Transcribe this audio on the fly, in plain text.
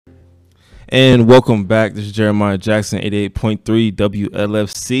And welcome back. This is Jeremiah Jackson, 88.3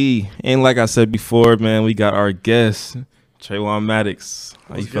 WLFC. And like I said before, man, we got our guest, Treywon Maddox.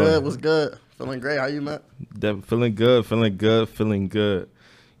 How you feeling? What's good? Feeling great. How you, Matt? Feeling good.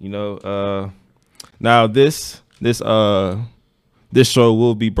 You know, now this show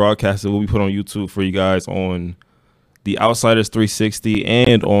will be broadcasted. Will be put on YouTube for you guys on the Outsiders 360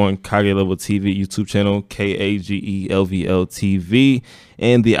 and on Kagelvltv YouTube channel, Kagelvltv,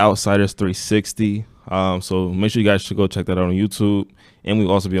 and the Outsiders 360. So make sure you guys should go check that out on YouTube. And we'll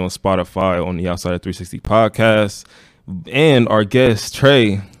also be on Spotify on the Outsider 360 podcast. And our guest,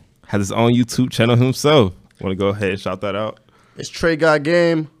 Trey, has his own YouTube channel himself. Want to go ahead and shout that out? It's Trey Got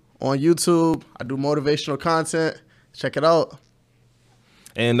Game on YouTube. I do motivational content. Check it out.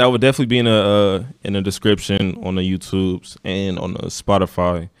 And that would definitely be in a description on the YouTubes and on the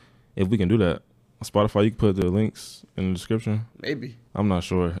Spotify, if we can do that. On Spotify, you can put the links in the description. Maybe. I'm not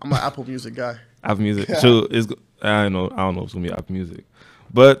sure. I'm an Apple Music guy. Apple Music. Yeah. So I don't know if it's gonna be Apple Music,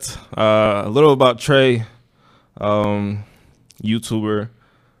 but a little about Trey. YouTuber,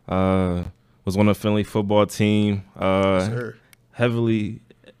 was on a Finley football team. Sir. Heavily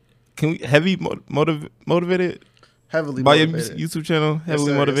motivated. Heavily by motivated. Your YouTube channel,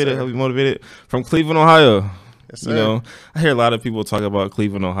 heavily Yes, motivated from Cleveland, Ohio. Yes, sir. You know, I hear a lot of people talk about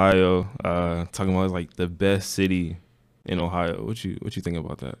Cleveland, Ohio, talking about like the best city in Ohio. What you think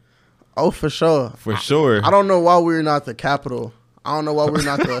about that? Oh, for sure. For sure. I don't know why we're not the capital. I don't know why we're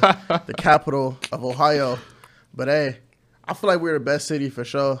not the capital of Ohio. But hey, I feel like we're the best city for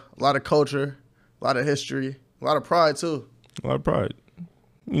sure. A lot of culture, a lot of history, a lot of pride too. A lot of pride.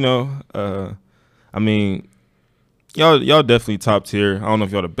 You know, I mean, y'all definitely top tier. I don't know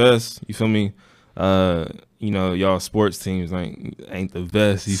if y'all the best. You feel me? You know, y'all sports teams ain't the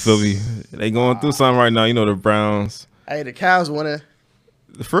best. You feel me? They going through something right now. You know, the Browns. Hey, the Cavs winning.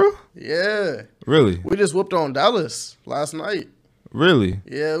 For real? Yeah. Really? We just whooped on Dallas last night. Really?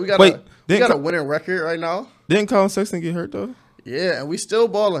 Yeah, we got a winning record right now. Didn't Colin Sexton get hurt though? Yeah, and we still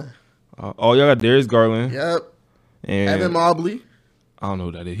balling. Oh, y'all got Darius Garland. Yep. And Evan Mobley. I don't know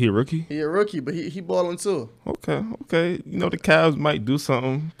who that is. He a rookie? He a rookie, but he balling too. Okay. You know, the Cavs might do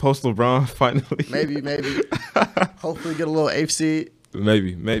something post LeBron finally. Maybe. Hopefully get a little 8th seed.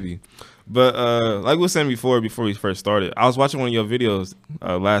 Maybe. But like we were saying before we first started, I was watching one of your videos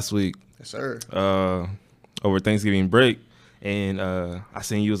last week. Yes, sir. Over Thanksgiving break, and I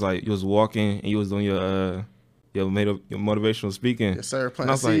seen you was walking and you was doing your motivational speaking. Yes, sir.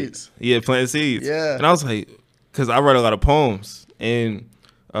 Planting seeds. Planting seeds. Yeah. And I was like, because I write a lot of poems, and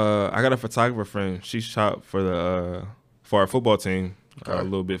I got a photographer friend. She shot for our football team a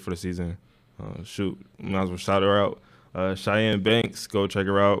little bit for the season. Might as well shout her out. Cheyenne Banks, go check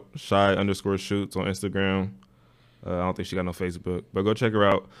her out. Shy_shoots on Instagram. I don't think she got no Facebook, but go check her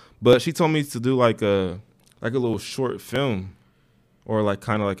out. But she told me to do like a little short film, or like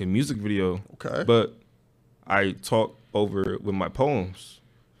kind of like a music video. Okay. But I talk over it with my poems.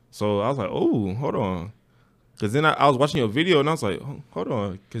 So I was like, oh, hold on. Because then I was watching your video and I was like, oh, hold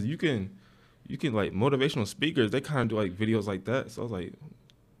on. Because you can like motivational speakers, they kind of do like videos like that. So I was like,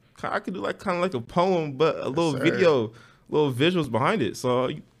 I could do like kind of like a poem, but a little video, little visuals behind it. So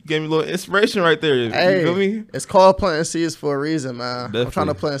you gave me a little inspiration right there. Hey, you feel me? It's called planting seeds for a reason, man. Definitely. I'm trying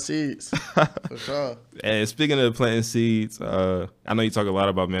to plant seeds for sure. And speaking of planting seeds, I know you talk a lot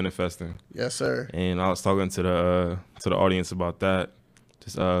about manifesting. Yes, sir. And I was talking to the audience about that.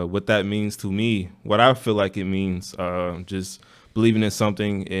 Just what that means to me, what I feel like it means, just believing in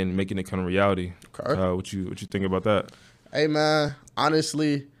something and making it come to reality. Okay. What you think about that? Hey, man,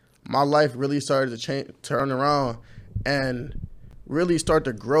 honestly, my life really started to turn around and really start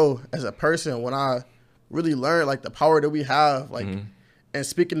to grow as a person when I really learned like the power that we have, like, and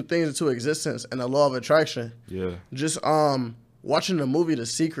speaking things into existence and the law of attraction. Yeah. Just watching the movie The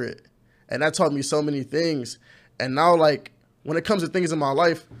Secret, and that taught me so many things. And now, like, when it comes to things in my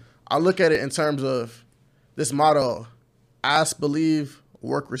life, I look at it in terms of this motto: ask, believe,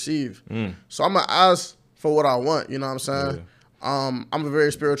 work, receive. So I'm gonna ask for what I want. You know what I'm saying? Yeah. I'm a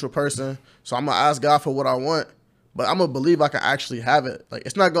very spiritual person, so I'm gonna ask God for what I want, but I'm gonna believe I can actually have it. Like,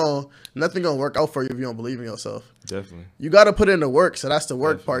 nothing gonna work out for you if you don't believe in yourself. Definitely. You gotta put in the work. So that's the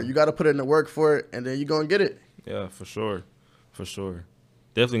work part. You gotta put in the work for it, and then you're gonna get it. Yeah, for sure.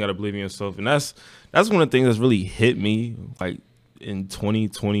 Definitely gotta believe in yourself, and that's one of the things that's really hit me like in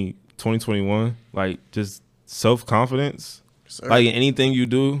 2021, like just self-confidence, like in anything you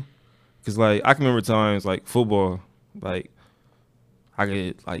do. Because like I can remember times like football, like I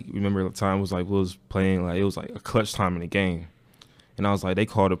could like remember the time was like we was playing, like it was like a clutch time in the game, and I was like, they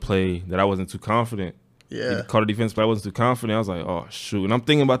called a play that I wasn't too confident, Yeah. Caught a defense, but I wasn't too confident. I was like, oh shoot. And I'm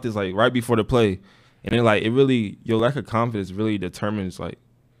thinking about this like right before the play, and then like it really your lack of confidence really determines like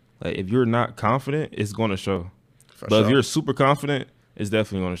if you're not confident, it's going to show. But if you're super confident, it's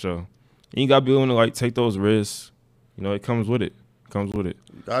definitely going to show. And you got to be willing to like take those risks. You know, it comes with it.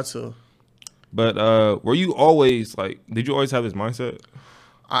 You got to. But were you always like? Did you always have this mindset?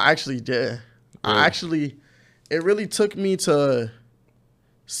 I actually did. Really? It really took me to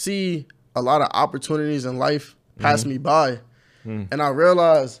see a lot of opportunities in life pass me by. And I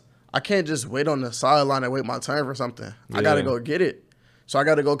realized I can't just wait on the sideline and wait my turn for something. Yeah. I got to go get it. So I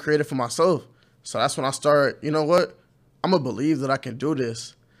got to go create it for myself. So that's when I started, you know what? I'm going to believe that I can do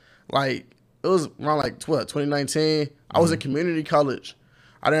this. Like, it was around like 2019. I was in community college.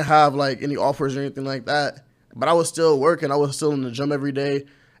 I didn't have like any offers or anything like that. But I was still working. I was still in the gym every day,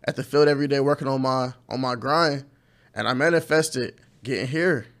 at the field every day, working on my grind. And I manifested getting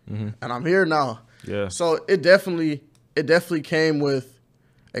here. And I'm here now. Yeah. So it definitely came with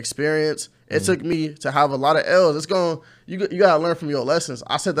experience. It took me to have a lot of L's. You gotta learn from your lessons.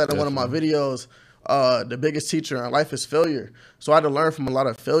 I said that in one of my videos. The biggest teacher in life is failure. So I had to learn from a lot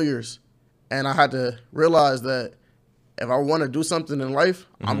of failures, and I had to realize that if I want to do something in life,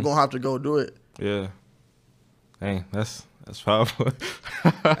 I'm gonna have to go do it. Yeah. Dang, that's powerful.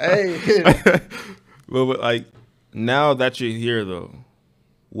 Hey. Well, but like now that you're here though,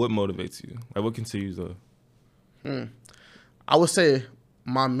 what motivates you? Like what continues though? I would say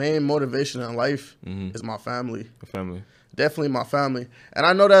my main motivation in life is my family. Definitely my family. And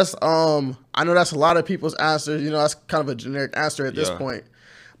I know that's a lot of people's answers. You know, that's kind of a generic answer at this point.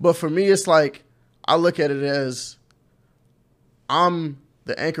 But for me, it's like I look at it as I'm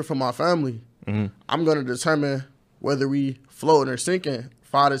the anchor for my family. I'm going to determine whether we floating or sinking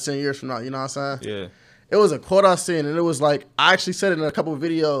 5 to 10 years from now. You know what I'm saying? Yeah. It was a quote I seen, and it was like, I actually said it in a couple of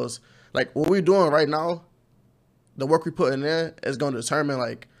videos. Like, what we're doing right now, the work we put in there is going to determine,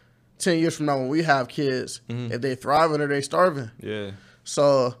 like, 10 years from now when we have kids, if they thriving or they starving. Yeah.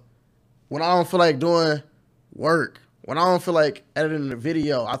 So when I don't feel like doing work, when I don't feel like editing a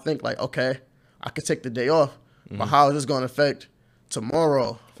video, I think like, okay, I could take the day off, but how is this going to affect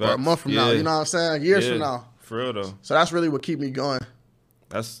tomorrow or a month from now? You know what I'm saying? Years from now. For real though. So that's really what keep me going.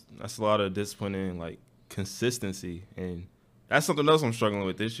 That's a lot of discipline and like consistency, and that's something else I'm struggling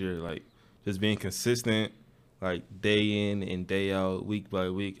with this year. Like just being consistent. Like day in and day out, week by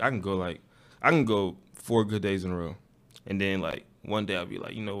week. I can go 4 good days in a row. And then like one day I'll be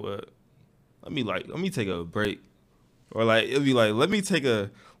like, you know what? Let me take a break. Or like it'll be like, let me take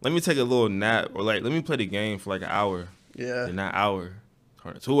a little nap, or like let me play the game for like an hour. Yeah. Then that hour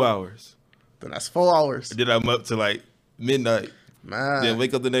turn to 2 hours. Then that's 4 hours. And then I'm up to like midnight. Man. Then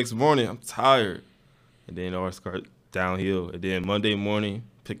wake up the next morning, I'm tired. And then I start downhill. And then Monday morning,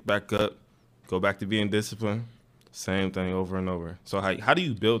 pick back up. Go back to being disciplined. Same thing over and over. So how do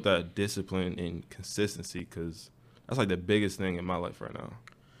you build that discipline and consistency? Because that's like the biggest thing in my life right now.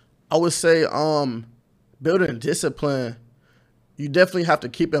 I would say building discipline, you definitely have to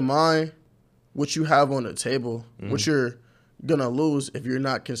keep in mind what you have on the table, what you're going to lose if you're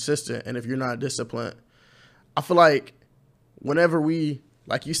not consistent and if you're not disciplined. I feel like whenever we,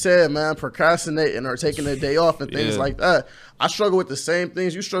 like you said, man, procrastinating or taking a day off and things like that, I struggle with the same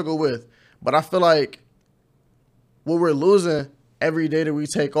things you struggle with. But I feel like what we're losing every day that we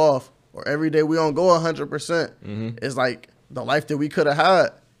take off or every day we don't go 100% is like the life that we could have had.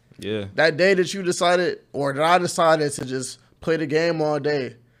 Yeah. That day that you decided or that I decided to just play the game all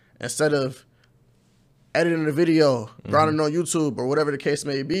day instead of editing the video, grinding on YouTube or whatever the case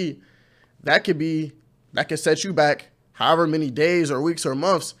may be, that could set you back however many days or weeks or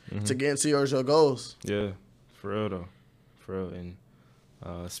months to get into your goals. Yeah, for real though. For real. And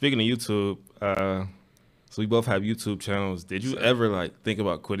speaking of YouTube, so we both have YouTube channels. Did you ever like think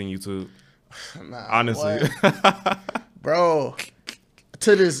about quitting YouTube? Nah, honestly, bro.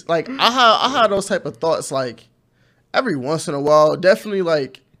 To this, like I had those type of thoughts like every once in a while. Definitely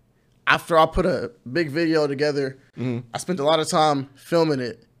like after I put a big video together, I spent a lot of time filming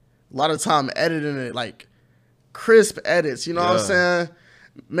it, a lot of time editing it, like crisp edits. You know what I'm saying?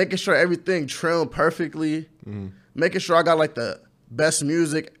 Making sure everything trimmed perfectly, making sure I got like the best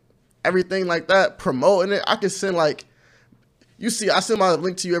music, everything like that, promoting it. I can send like, you see, I send my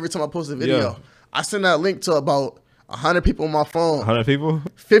link to you every time I post a video. Yeah. I send that link to about 100 people on my phone. 100 people?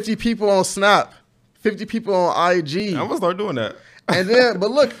 50 people on Snap. 50 people on IG. I'm gonna start doing that. And then,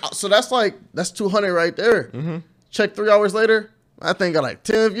 but look, so that's 200 right there. Check 3 hours later, that thing got like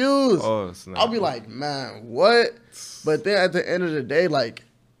 10 views. Oh, snap. I'll be like, man, what? But then at the end of the day, like,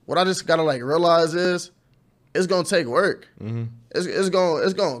 what I just gotta like realize is, it's gonna take work. It's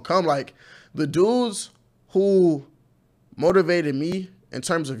gonna come. Like the dudes who motivated me in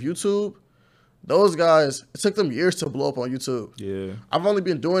terms of YouTube, those guys, it took them years to blow up on YouTube. Yeah. I've only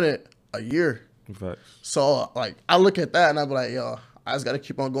been doing it a year. Facts. So, like, I look at that and I be like, yo, I just got to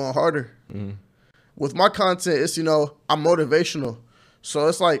keep on going harder. With my content, it's, you know, I'm motivational. So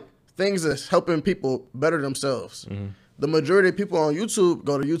it's like things that's helping people better themselves. The majority of people on YouTube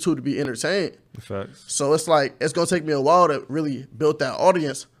go to YouTube to be entertained. Facts. So it's like, it's going to take me a while to really build that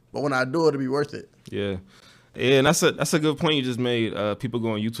audience. But when I do, it'll be worth it. Yeah. Yeah, and that's a good point you just made. People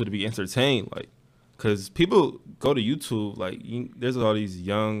go on YouTube to be entertained, like, because people go to YouTube, like, there's all these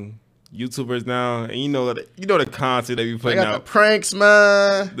young YouTubers now, and you know the content they be putting They got out. the pranks,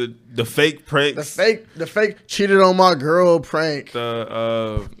 man. The fake pranks. The fake cheated on my girl prank.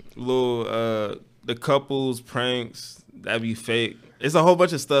 The the couples pranks that be fake. It's a whole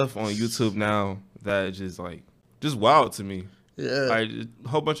bunch of stuff on YouTube now that is just wild to me. Yeah. Like, a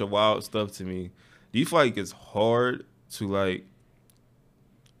whole bunch of wild stuff to me. Do you feel like it's hard to like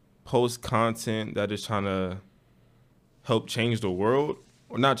post content that is trying to help change the world,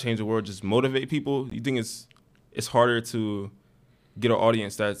 or not change the world, just motivate people? You think it's harder to get an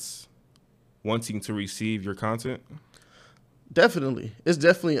audience that's wanting to receive your content? Definitely. It's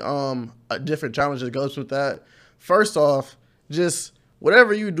definitely a different challenge that goes with that. First off, just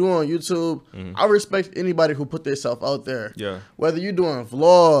whatever you do on YouTube, I respect anybody who put themselves out there. Yeah. Whether you're doing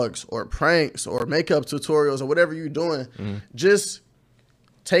vlogs or pranks or makeup tutorials or whatever you're doing, just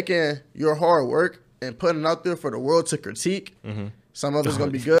taking your hard work and putting it out there for the world to critique. Some of it's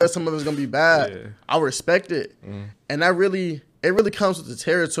going to be good. Some of it's going to be bad. Yeah. I respect it. And it really comes with the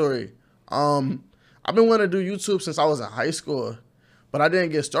territory. I've been wanting to do YouTube since I was in high school, but I didn't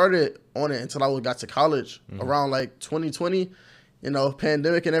get started on it until I got to college around like 2020. You know,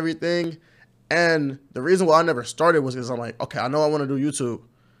 pandemic and everything. And the reason why I never started was because I'm like, okay, I know I want to do YouTube,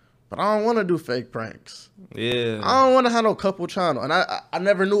 but I don't want to do fake pranks. Yeah. I don't want to have no couple channel. And I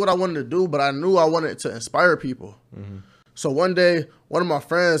never knew what I wanted to do, but I knew I wanted to inspire people. So one day, one of my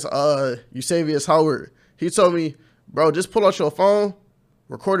friends, Eusebius Howard, he told me, bro, just pull out your phone,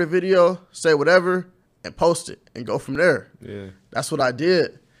 record a video, say whatever, and post it and go from there. Yeah. That's what I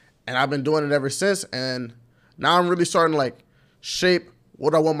did. And I've been doing it ever since. And now I'm really starting to like shape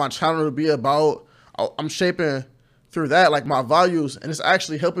what I want my channel to be about. I'm shaping through that, like my values, and it's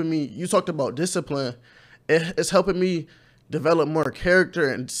actually helping me. You talked about discipline. It's helping me develop more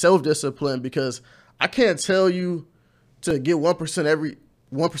character and self-discipline, because I can't tell you to get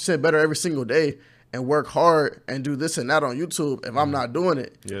 1% better every single day and work hard and do this and that on YouTube if I'm not doing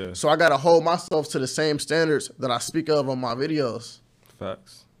it. Yeah. So I got to hold myself to the same standards that I speak of on my videos.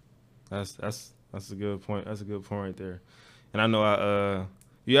 Facts. That's a good point. That's a good point right there. And I know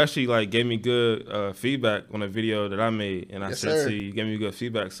you actually like gave me good feedback on a video that I made, and I said to you, you gave me good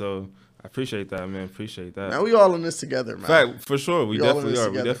feedback. So I appreciate that, man. Appreciate that. Man, we all in this together, man. Fact, for sure. We definitely are.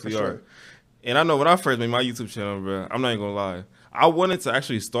 Together, we definitely are. sure. And I know when I first made my YouTube channel, bro, I'm not even gonna lie, I wanted to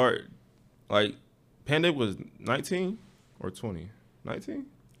actually start, like, pandemic was 19 or 20? 19?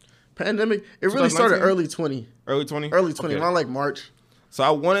 Pandemic, it really started early 20. Early 20? Early 20, okay. Around like March. So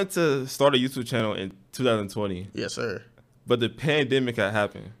I wanted to start a YouTube channel in 2020. Yes, sir. But the pandemic had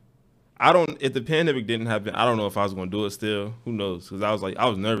happened. If the pandemic didn't happen, I don't know if I was going to do it still. Who knows? Because I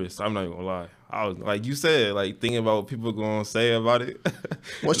was nervous. I'm not even going to lie. I was, like you said, like thinking about what people going to say about it.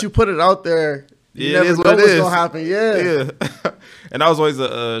 Once you put it out there, you never know what's going to happen. Yeah. And I was always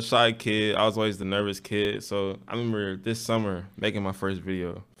a shy kid. I was always the nervous kid. So I remember this summer making my first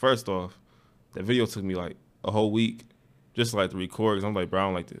video. First off, that video took me like a whole week just like to record, because I'm like, bro, I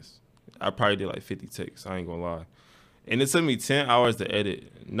don't like this. I probably did like 50 takes. I ain't going to lie. And it took me 10 hours to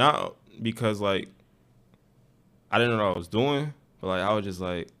edit. Not because, like, I didn't know what I was doing, but, like, I was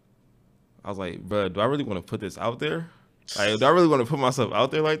like, bro, do I really want to put this out there? Like, do I really want to put myself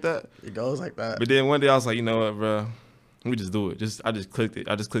out there like that? It goes like that. But then one day I was like, you know what, bro? Let me just do it. I just clicked it.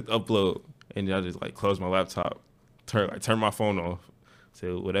 I just clicked upload, and then I just, like, closed my laptop, turn my phone off.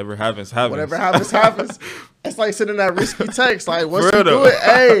 So whatever happens, happens. Whatever happens, happens. It's like sending that risky text. Like, once you do it,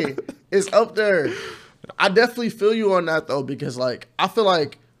 hey, it's up there. I definitely feel you on that, though, because, like, I feel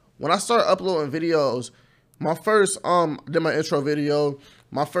like when I start uploading videos, my first, did my intro video,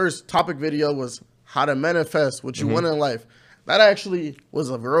 my first topic video was how to manifest what you want in life. That actually was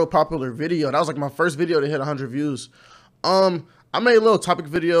a real popular video. That was, like, my first video to hit 100 views. I made little topic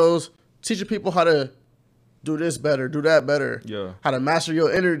videos teaching people how to do this better, do that better, how to master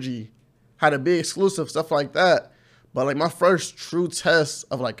your energy, how to be exclusive, stuff like that. But like my first true test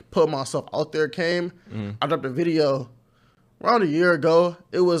of like putting myself out there came, I dropped a video around a year ago.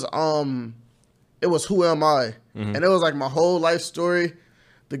 It was Who Am I? And it was like my whole life story,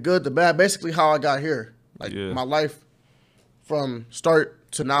 the good, the bad, basically how I got here. like my life from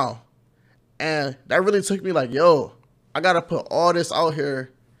start to now. And that really took me like, yo, I got to put all this out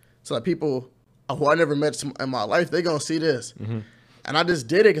here so that people who I never met in my life, they going to see this. And I just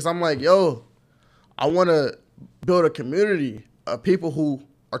did it because I'm like, yo, I want to build a community of people who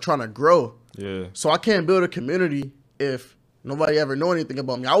are trying to grow. Yeah. So I can't build a community if nobody ever know anything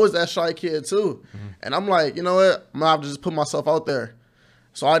about me. I was that shy kid too. And I'm like, you know what? I'm going to have to just put myself out there.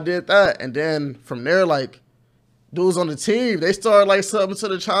 So I did that. And then from there, like, dudes on the team, they started like subbing to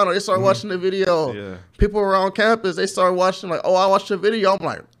the channel. They started watching the video. Yeah. People around campus, they started watching like, oh, I watched the video. I'm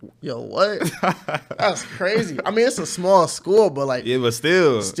like, yo, what? That's crazy. I mean, it's a small school, but like, yeah, but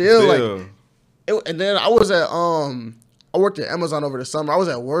still. Like, and then I was at I worked at Amazon over the summer. I was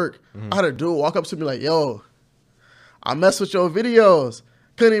at work. I had a dude walk up to me like, yo, I mess with your videos.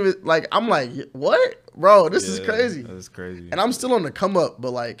 Couldn't even like. I'm like, what, bro? This is crazy. That's crazy. And I'm still on the come up,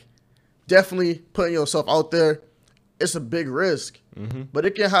 but like, definitely putting yourself out there. It's a big risk, but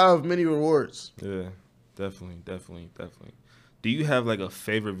it can have many rewards. Yeah, definitely. Do you have like a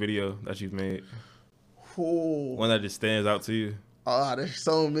favorite video that you've made? Ooh. One that just stands out to you? There's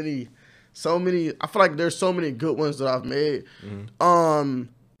so many. I feel like there's so many good ones that I've made.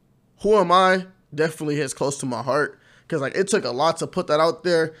 Who Am I definitely hits close to my heart because like it took a lot to put that out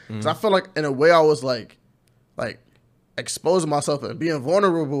there. Because I feel like in a way I was like exposing myself and being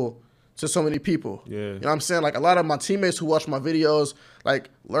vulnerable to so many people. Yeah. You know what I'm saying? Like a lot of my teammates who watch my videos, like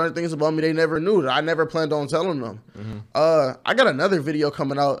learn things about me they never knew that I never planned on telling them. I got another video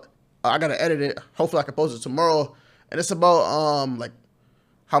coming out. I got to edit it. Hopefully I can post it tomorrow. And it's about like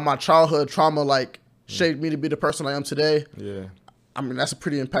how my childhood trauma like shaped me to be the person I am today. Yeah. I mean, that's a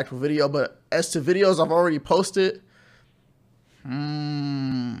pretty impactful video. But as to videos I've already posted,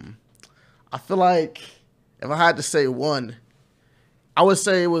 I feel like if I had to say one, I would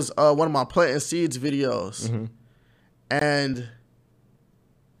say it was one of my planting seeds videos. And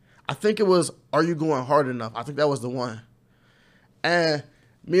I think it was, Are You Going Hard Enough? I think that was the one. And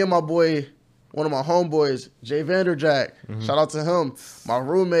me and my boy, one of my homeboys, Jay Vanderjack, shout out to him, my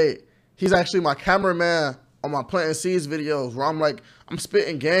roommate, he's actually my cameraman on my planting seeds videos where I'm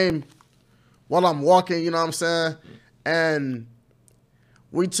spitting game while I'm walking, you know what I'm saying? And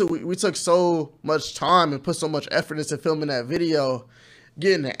we took so much time and put so much effort into filming that video,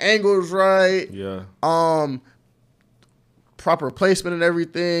 getting the angles right, proper placement and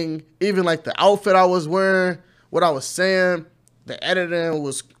everything, even like the outfit I was wearing, what I was saying, the editing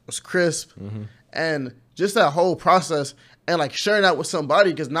was crisp, and just that whole process and like sharing that with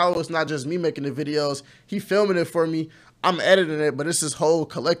somebody because now it's not just me making the videos, he filming it for me, I'm editing it, but it's this whole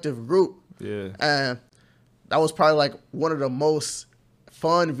collective group. Yeah, and that was probably like one of the most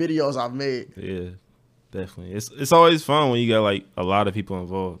fun videos I've made. Yeah, definitely. It's always fun when you got like a lot of people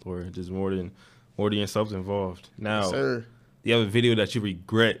involved or just more than yourself involved. Now, yes, do you have a video that you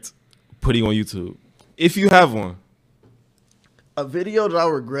regret putting on YouTube? If you have one. A video that I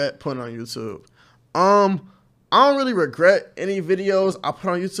regret putting on YouTube. I don't really regret any videos I put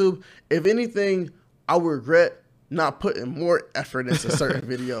on YouTube. If anything, I would regret not putting more effort into certain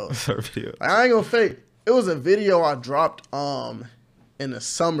videos. Like, I ain't gonna fake. It was a video I dropped in the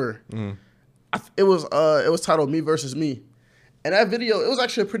summer. It was titled Me Versus Me. And that video, it was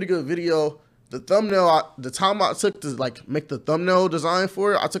actually a pretty good video. The thumbnail, the time I took to like make the thumbnail design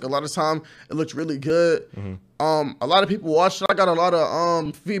for it, I took a lot of time. It looked really good. A lot of people watched it. I got a lot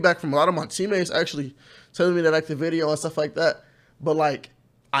of feedback from a lot of my teammates actually telling me they liked the video and stuff like that. But like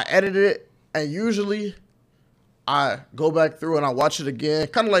I edited it and usually I go back through and I watch it again,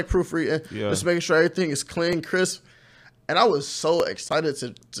 kind of like proofreading, just making sure everything is clean, crisp. And I was so excited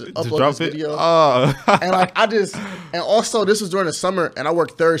to upload this video. And like and also this was during the summer and I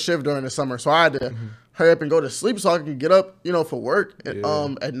worked third shift during the summer. So I had to hurry up and go to sleep so I could get up, for work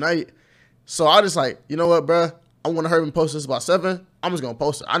at night. So I just like, you know what, bruh? I want to hurry up and post this about 7. I'm just going to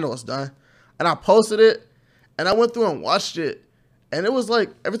post it. I know it's done. And I posted it and I went through and watched it. And it was like,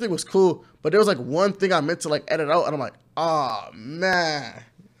 everything was cool. But there was like one thing I meant to like edit out. And I'm like, oh, man.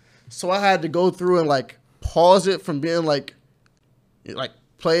 So I had to go through and like pause it from being like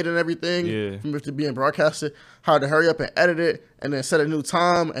played and everything, from it to being broadcasted. I had to hurry up and edit it and then set a new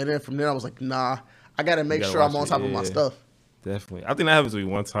time. And then from there I was like, nah, I got to make sure I'm on top of my stuff. Definitely. I think that happened to me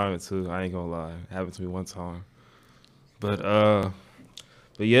one time or two. I ain't gonna lie. It happened to me one time. But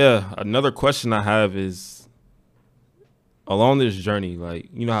yeah, another question I have is along this journey, like,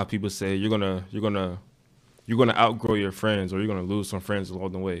 you know how people say you're gonna outgrow your friends or you're gonna lose some friends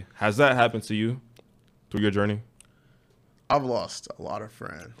along the way. Has that happened to you through your journey? I've lost a lot of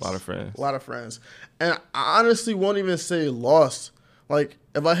friends. A lot of friends. A lot of friends. And I honestly won't even say lost. Like,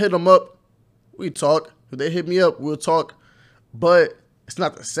 if I hit them up, we talk. They hit me up, we'll talk, but it's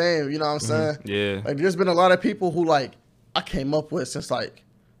not the same. You know what I'm saying? Yeah. Like, there's been a lot of people who, like, I came up with since, like,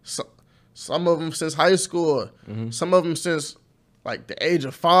 some of them since high school, some of them since, like, the age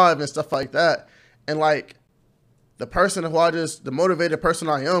of 5 and stuff like that. And, like, the motivated person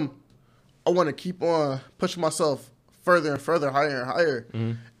I am, I want to keep on pushing myself further and further, higher and higher.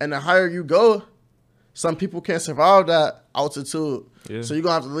 And the higher you go, some people can't survive that altitude. Yeah. So you're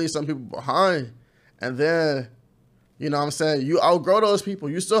going to have to leave some people behind. And then, you know what I'm saying, you outgrow those people.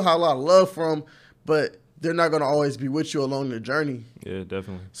 You still have a lot of love for them, but they're not going to always be with you along the journey. Yeah,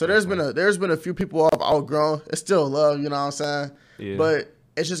 definitely. So there's been a few people I've outgrown. It's still love, you know what I'm saying? Yeah. But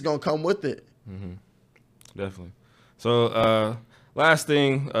it's just going to come with it. Definitely. So last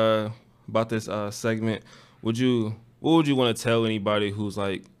thing about this segment, what would you want to tell anybody who's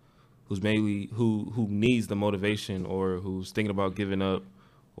mainly who needs the motivation, or who's thinking about giving up,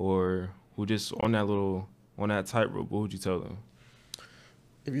 or who just on that tightrope? What would you tell them?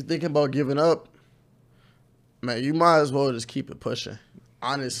 If you're thinking about giving up, man, you might as well just keep it pushing.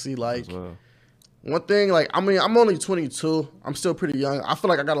 Honestly, like, one thing, like, I mean, I'm only 22. I'm still pretty young. I feel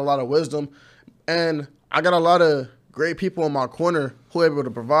like I got a lot of wisdom, and I got a lot of great people in my corner who are able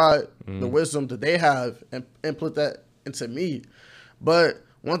to provide the wisdom that they have and put that into me. But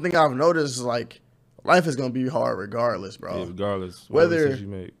one thing I've noticed is, like, life is going to be hard regardless, bro. Yeah, regardless. Whether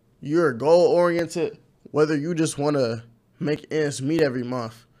you're goal-oriented, whether you just want to make ends meet every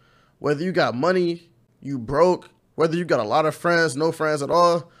month, whether you got money, you broke, whether you got a lot of friends, no friends at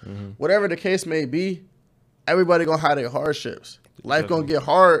all, whatever the case may be, everybody going to have their hardships. Life going to get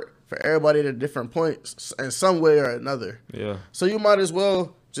hard for everybody at different points in some way or another. Yeah. So you might as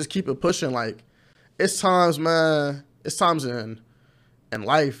well just keep it pushing. Like, it's times, man, in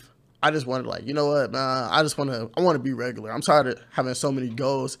life, I just wanted, like, you know what, man, I want to be regular. I'm tired of having so many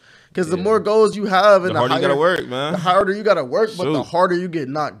goals. Because the more goals you have, and the harder you got to work, man. The harder you got to work, but the harder you get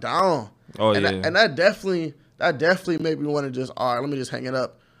knocked down. Oh, and yeah. That definitely made me want to just, all right, let me just hang it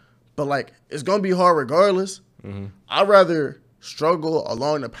up. But, like, it's going to be hard regardless. I'd rather struggle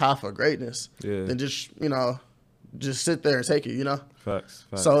along the path of greatness than just, you know, just sit there and take it, you know? Facts.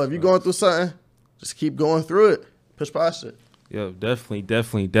 So if you're going through something, just keep going through it. Push past it. Yeah,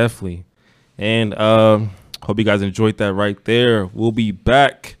 definitely. And hope you guys enjoyed that right there. We'll be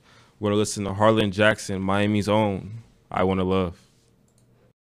back. We're going to listen to Harlan Jackson, Miami's own, I Wanna Love.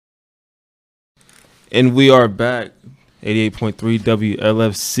 And we are back, 88.3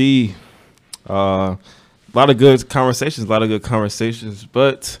 WLFC. A lot of good conversations,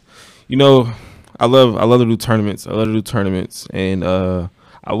 but, you know, I love to do tournaments. And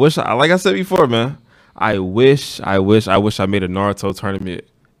I wish, like I said before, man, I wish I made a Naruto tournament.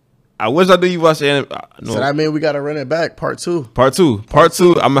 I wish I knew you watched anime. No. So that means we got to run it back, part two. I'm going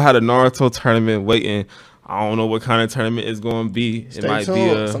to have a Naruto tournament waiting. I don't know what kind of tournament it's going to be. Stay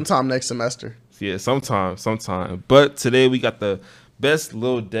tuned. Sometime next semester. Yeah, sometime. But today we got the best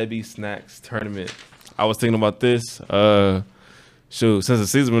Lil Debbie snacks tournament. I was thinking about this. Since the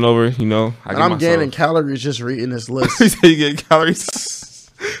season went over, you know. I'm gaining calories just reading this list. You get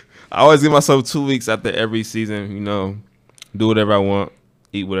calories? I always give myself 2 weeks after every season, you know, do whatever I want,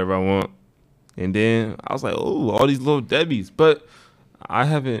 eat whatever I want. And then I was like, oh, all these Lil Debbies. But I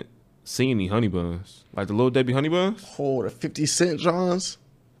haven't seen any honey buns. Like the Lil Debbie honey buns. Oh, the 50 Cent Johns?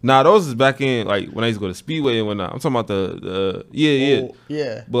 Nah, those is back in, like, when I used to go to Speedway and whatnot. I'm talking about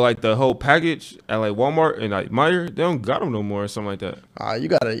yeah. But, like, the whole package at, like, Walmart and, like, Meijer, they don't got them no more or something like that. You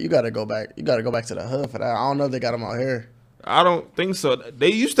gotta go back. You gotta go back to the hood for that. I don't know if they got them out here. I don't think so.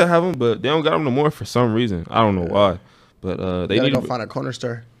 They used to have them, but they don't got them no more for some reason. I don't know why. But they need to go find a corner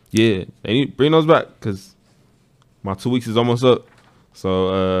store. Yeah, they need to bring those back because my 2 weeks is almost up.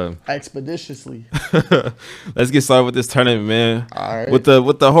 So expeditiously. Let's get started with this tournament, man. All right. With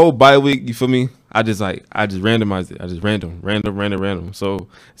the whole bye week, you feel me? I just randomized it. I just random. So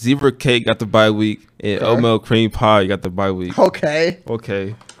Zebra Cake got the bye week, and oatmeal cream pie got the bye week. Okay.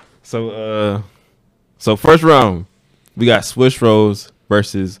 So first round, we got Swiss rolls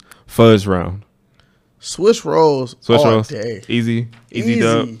versus fudge round. Swiss rolls. Day. Easy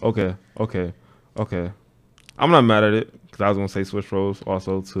dub. Okay. I'm not mad at it. I was gonna say Swiss rolls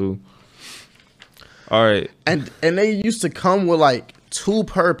also too. All right, and they used to come with like 2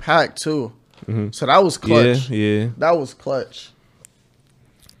 per pack too, so that was clutch. Yeah, that was clutch.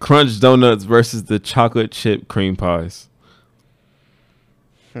 Crunch donuts versus the chocolate chip cream pies.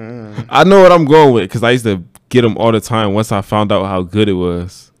 I know what I'm going with because I used to get them all the time. Once I found out how good it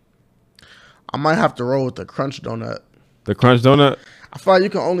was, I might have to roll with the crunch donut. The crunch donut. I feel like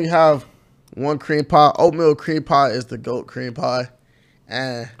you can only have one cream pie. Oatmeal cream pie is the GOAT cream pie.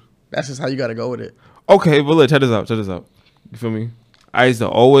 And that's just how you got to go with it. Okay, but look, check this out. Check this out. You feel me? I used to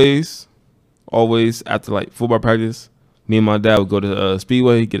always after like football practice, me and my dad would go to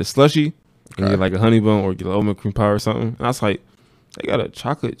Speedway, get a slushie, and get like a honey bun or get an oatmeal cream pie or something. And I was like, they got a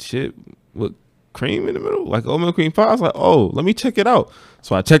chocolate chip with cream in the middle, like oatmeal cream pie. I was like, oh, let me check it out.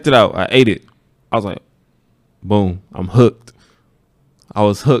 So I checked it out. I ate it. I was like, boom, I'm hooked. I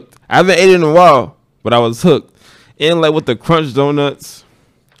was hooked. I haven't ate it in a while, but I was hooked. And like with the crunch donuts,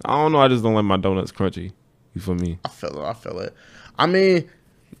 I don't know. I just don't like my donuts crunchy. You feel me? I feel it. I mean,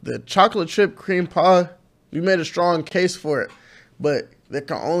 the chocolate chip cream pie, you made a strong case for it, but there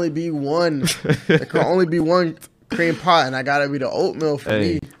can only be one. There can only be one cream pie, and I gotta be the oatmeal for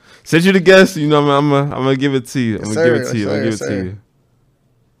me. Since you the guest, you know I'm gonna give it to you. I'm gonna give it to you.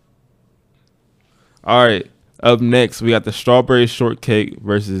 All right. Up next, we got the strawberry shortcake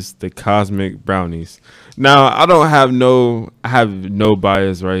versus the cosmic brownies. Now, I have no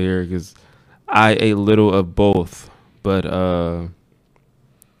bias right here because I ate little of both, but I'm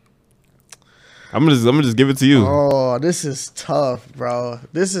gonna just give it to you. Oh, this is tough, bro.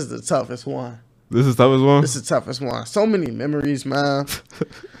 This is the toughest one. This is the toughest one? This is the toughest one. So many memories, man.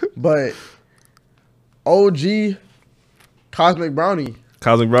 But OG cosmic brownie.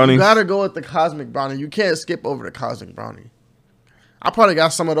 Cosmic brownie? You gotta go with the cosmic brownie. You can't skip over the cosmic brownie. I probably got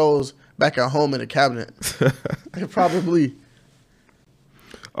some of those back at home in the cabinet. Probably.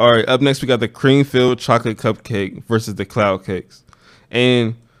 All right, up next we got the cream-filled chocolate cupcake versus the cloud cakes.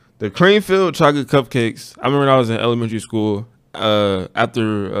 And the cream-filled chocolate cupcakes, I remember when I was in elementary school,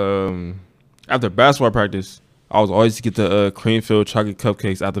 after basketball practice, I was always to get the cream-filled chocolate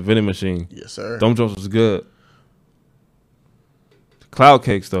cupcakes out the vending machine. Yes, sir. Them jokes was good. Cloud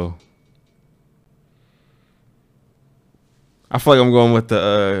cakes, though. I feel like I'm going with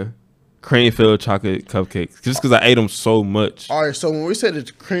the cream-filled chocolate cupcakes just because I ate them so much. All right, so when we say the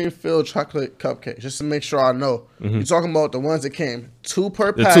cream-filled chocolate cupcake, just to make sure I know, you're talking about the ones that came 2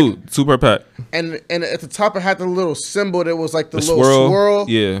 per pack. Two per pack. And at the top it had the little symbol that was like the little swirl.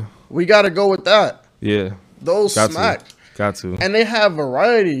 Yeah. We got to go with that. Yeah. Those smack. Got to. And they have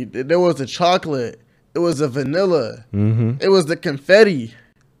variety. There was the chocolate. It was the vanilla. It was the confetti.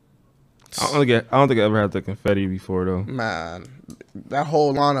 I don't think I ever had the confetti before though. Man, that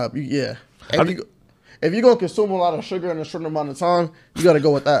whole lineup, yeah. If you're gonna consume a lot of sugar in a short amount of time, you gotta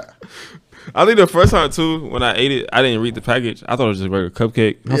go with that. I think the first time too, when I ate it, I didn't read the package. I thought it was just a regular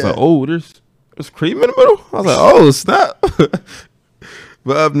cupcake. I was like, oh, there's cream in the middle. I was like, oh snap.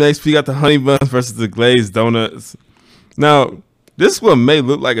 But up next, we got the honey buns versus the glazed donuts. Now, this one may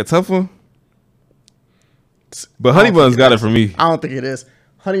look like a tough one, but honey buns got it for me. I don't think it is.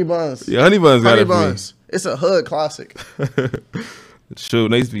 Honey buns. Yeah, honey buns got it for me. It's a hood classic. Shoot,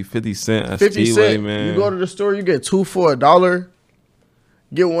 they used to be 50 cents at 50 Speedway, cent. Man. You go to the store, you get 2 for $1.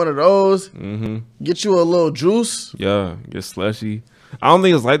 Get one of those. Get you a little juice. Yeah, get slushy. I don't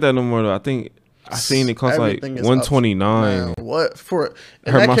think it's like that no more though. I think I seen it cost like $129. What for?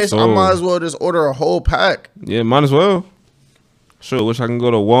 In that case, I might as well just order a whole pack. Yeah, might as well. Sure, wish I can go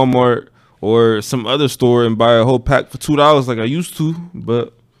to Walmart or some other store and buy a whole pack for $2 like I used to,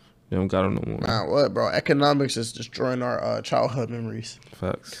 but they don't got it no more. Nah, what, bro? Economics is destroying our childhood memories.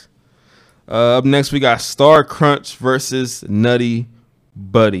 Facts. Up next, we got Star Crunch versus Nutty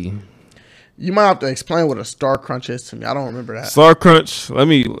Buddy. You might have to explain what a Star Crunch is to me. I don't remember that. Star Crunch. Let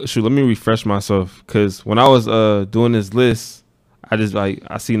me refresh myself because when I was doing this list, I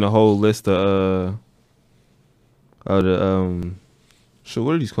seen the whole list of the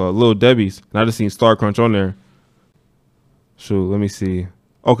what are these called? Lil Debbie's. And I just seen Star Crunch on there. Let me see.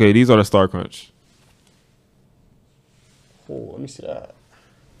 Okay, these are the Star Crunch. Oh, let me see that.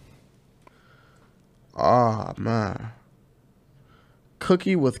 Ah, man.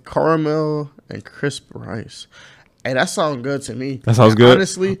 Cookie with caramel and crisp rice. Hey, that sounds good to me. That sounds good.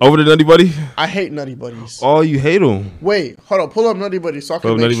 Honestly, over the Nutty Buddy. I hate Nutty Buddies. Oh, you hate them? Wait, hold on. Pull up Nutty Buddies so I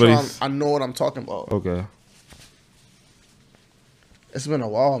can make sure I know what I'm talking about. Okay. It's been a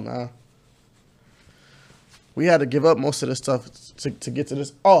while, man. We had to give up most of this stuff to get to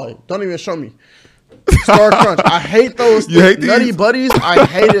this. Oh, don't even show me. Star Crunch. I hate those. You hate Nutty these? Buddies. I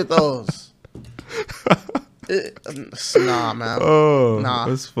hated those. Nah, man. Oh, nah.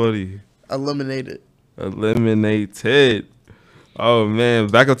 That's funny. Eliminated. Oh, man.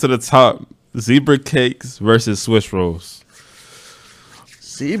 Back up to the top. Zebra cakes versus Swiss rolls.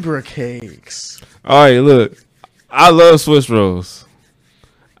 Zebra cakes. All right, look. I love Swiss rolls.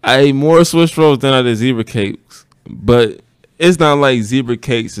 I ate more Swiss rolls than I did zebra cakes. But it's not like zebra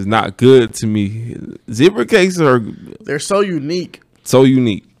cakes is not good to me. Zebra cakes they're so unique. So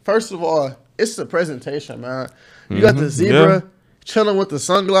unique. First of all, it's the presentation, man. You got the zebra chilling with the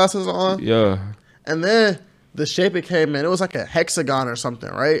sunglasses on. Yeah. And then the shape it came in, it was like a hexagon or something,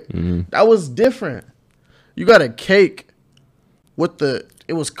 right? That was different. You got a cake with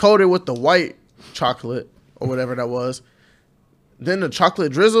it was coated with the white chocolate or whatever that was. Then the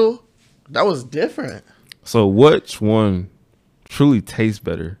chocolate drizzle, that was different. So which one truly tastes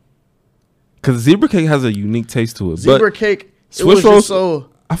better? Because zebra cake has a unique taste to it. Zebra cake, Swiss rolls,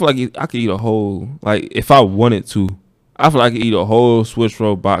 I feel like I could eat a whole, like if I wanted to, I feel like I could eat a whole Swiss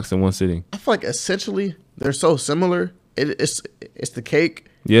roll box in one sitting. I feel like essentially they're so similar. It's the cake,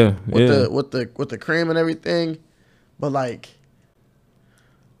 with the cream and everything, but like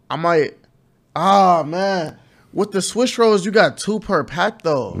man, with the Swiss rolls you got 2 per pack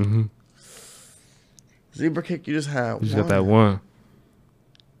though. Zebra cake you just had one. Got that one.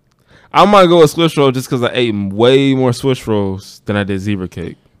 I might go with Swiss roll just because I ate way more Swiss rolls than I did zebra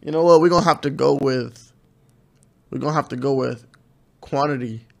cake. You know what? We're gonna have to go with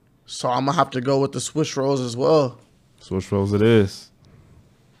quantity. So I'm gonna have to go with the Swiss rolls as well. Swiss rolls it is.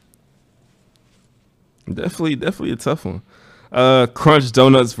 Definitely a tough one. Crunch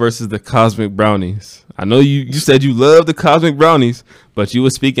Donuts versus the Cosmic Brownies. I know you said you love the Cosmic Brownies, but you were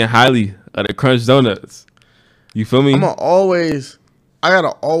speaking highly of the Crunch Donuts. You feel me? I gotta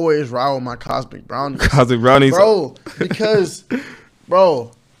always ride with my Cosmic Brownies. Cosmic Brownies, bro, because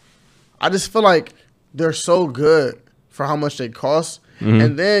bro, I just feel like they're so good for how much they cost.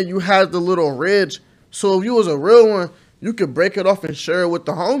 And then you have the little ridge. So if you was a real one, you could break it off and share it with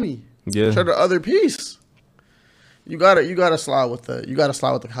the homie. Yeah. Share the other piece. You gotta slide with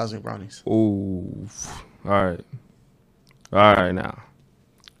the Cosmic Brownies. Ooh. All right now.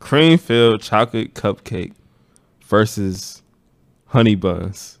 Cream filled chocolate cupcake versus honey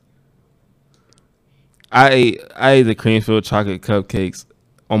buns. I ate the cream filled chocolate cupcakes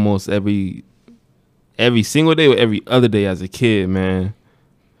almost every single day or every other day as a kid, man.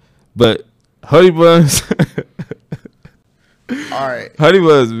 But honey buns, all right, honey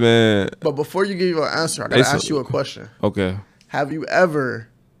buns, man. But before you give your answer, I gotta ask you a question. Okay. Have you ever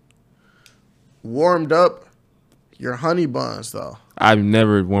warmed up your honey buns though? I've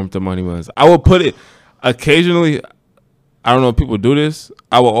never warmed up my honey buns. I will put it occasionally. I don't know if people do this.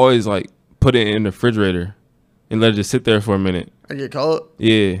 I will always like put it in the refrigerator and let it just sit there for a minute. And get cold?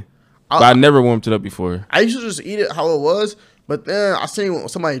 Yeah. But I never warmed it up before. I used to just eat it how it was, but then I seen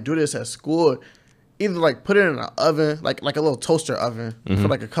somebody do this at school. Either like put it in an oven, like a little toaster oven for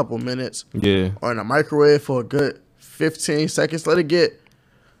like a couple minutes. Yeah. Or in a microwave for a good 15 seconds. Let it get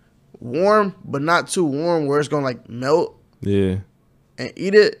warm, but not too warm where it's gonna like melt. Yeah. And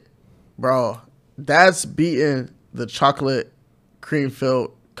eat it. Bro, that's beating the chocolate cream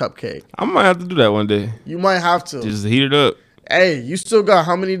filled cupcake. I might have to do that one day. You might have to. Just heat it up. Hey, you still got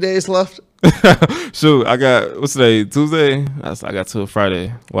how many days left? Shoot, I got, what's today? Tuesday? I got till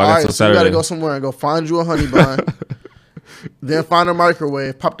Friday. Well, all right, so Saturday. You got to go somewhere and go find you a honey bun. Then find a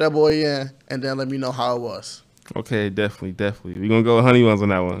microwave, pop that boy in, and then let me know how it was. Okay, definitely. We're going to go with honey buns on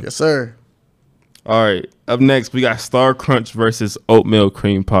that one. Yes, sir. All right, up next, we got Star Crunch versus oatmeal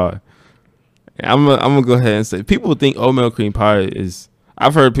cream pie. I'm gonna go ahead and say, people think oatmeal cream pie is,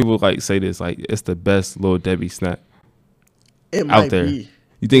 I've heard people like say this, like it's the best Lil Debbie snack out there. Be.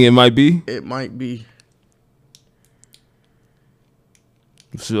 You think it might be? It might be.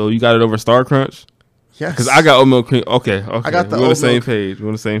 So you got it over Star Crunch? Yes. Because I got oatmeal cream. Okay. I got the We're on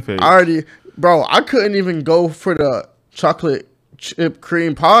the same page. Bro, I couldn't even go for the chocolate chip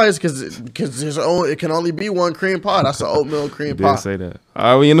cream pies because it can only be one cream pie. That's an oatmeal cream pie. Didn't say that.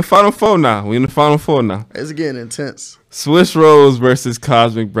 All right, we in the final four now. It's getting intense. Swiss rolls versus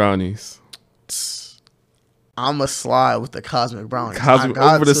Cosmic Brownies. I'm a slide with the Cosmic Brownies.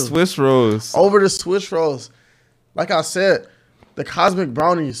 Over the Swiss rolls. Over the Swiss rolls. Like I said, the Cosmic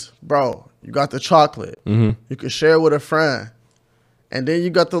Brownies, bro, you got the chocolate. You can share with a friend. And then you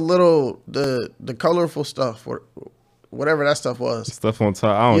got the colorful stuff, or whatever that stuff was. Stuff on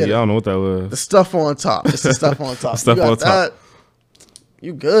top. I don't know what that was. The stuff on top. It's the stuff on top. Stuff on top.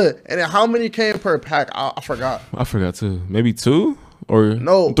 You good. And then how many came per pack? I forgot. I forgot too. Maybe 2 or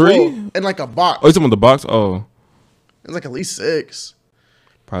no 3? Well, in like a box. Oh, you talking about the box? Oh. It's like at least 6.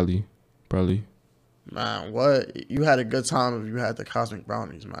 Probably. Man, what? You had a good time if you had the Cosmic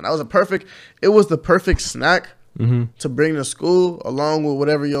Brownies, man. It was the perfect snack to bring to school along with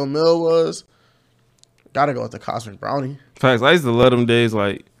whatever your meal was. Gotta go with the Cosmic Brownie. Facts. I used to love them days,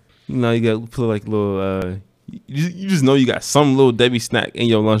 like, you know, you got to put like little, you just know you got some little Debbie snack in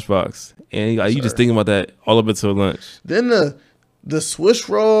your lunchbox. And you just thinking about that all up until lunch. Then the Swiss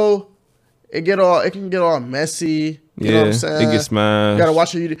roll, it can get all messy. You know what I'm saying? It gets smashed. You gotta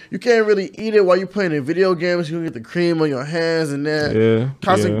watch it. You can't really eat it while you're playing the video games. You get the cream on your hands, and then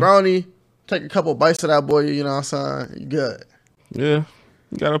Cosmic Brownie, take a couple bites of that boy, you know what I'm saying? You good. Yeah.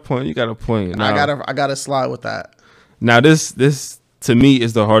 You got a point. You got a point. Now, I gotta slide with that. Now this to me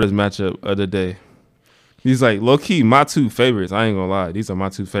is the hardest matchup of the day. These like low key my two favorites. I ain't gonna lie. These are my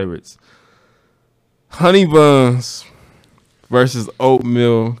two favorites. Honey buns versus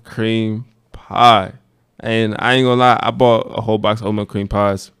oatmeal cream pie. And I ain't gonna lie, I bought a whole box of oatmeal cream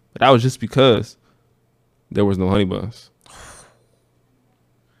pies, but that was just because there was no honey buns.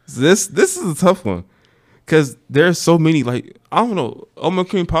 This is a tough one. Cause there's so many, like, I don't know, oatmeal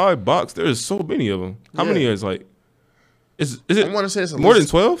cream pie box, there's so many of them. How many is like is it I want to say it's more than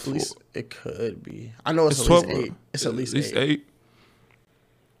 12? At least it could be. I know it's at 12, least 8. It's at least 8.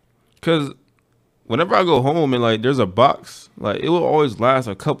 Cause whenever I go home and like there's a box, like it will always last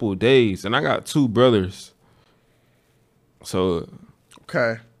a couple of days. And I got 2 brothers. So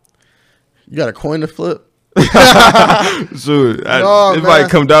okay. You got a coin to flip? Sure. It might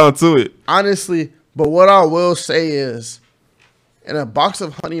come down to it. Honestly, but what I will say is in a box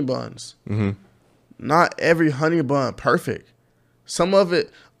of honey buns, not every honey bun perfect. Some of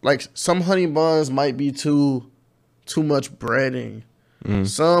it, like some honey buns might be too much breading.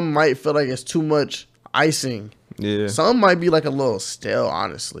 Some might feel like it's too much icing. Yeah. Some might be like a little stale,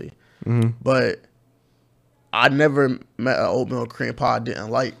 honestly. But I never met an oatmeal cream pie I didn't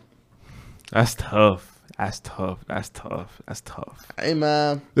like. That's tough. That's tough. Hey,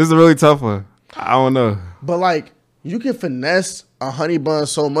 man. This is a really tough one. I don't know. But, like, you can finesse a honey bun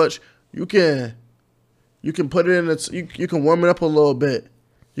so much. You can put it in you can warm it up a little bit.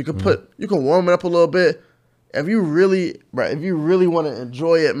 You can warm it up a little bit. If you really want to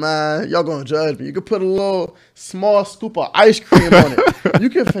enjoy it, man, y'all gonna judge me. You can put a little small scoop of ice cream on it. You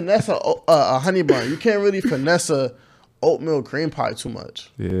can finesse a honey bun. You can't really finesse a oatmeal cream pie too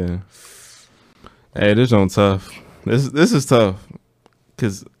much. Yeah. Hey, this one's tough. This is tough.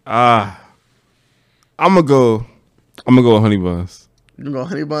 Cause I'm gonna go honey buns. You gonna go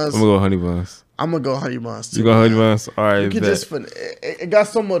honey buns? I'm gonna go honey buns. I'm gonna go honey buns too. You go honey buns? All right. You can it got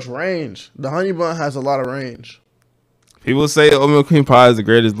so much range. The honey bun has a lot of range. People say oatmeal cream pie is the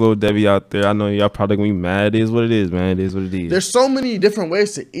greatest Lil Debbie out there. I know y'all probably gonna be mad. It is what it is, man. It is what it is. There's so many different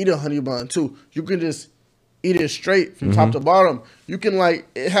ways to eat a honey bun too. You can just eat it straight from top to bottom. You can like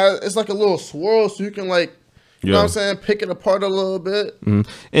it's like a little swirl, so you can like you know what I'm saying, pick it apart a little bit.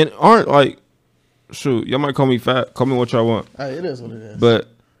 And aren't like shoot, y'all might call me fat. Call me what y'all want. Hey, it is what it is. But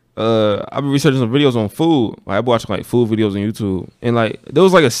I've been researching some videos on food. Like, I've watched like food videos on YouTube, and like there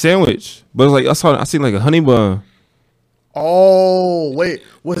was like a sandwich, but it was like I seen like a honey bun. Oh wait,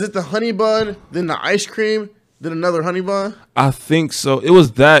 was it the honey bun, then the ice cream, then another honey bun? I think so. It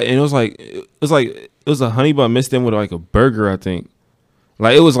was that, and it was a honey bun mixed in with like a burger. I think.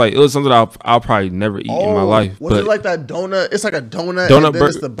 Like it was something I'll probably never eat in my life. Was it like that donut? It's like a donut and then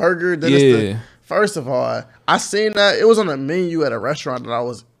it's the burger. Then it's the first of all, I seen that it was on a menu at a restaurant that I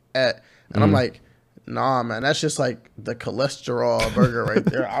was at, and I'm like, nah, man, that's just like the cholesterol burger right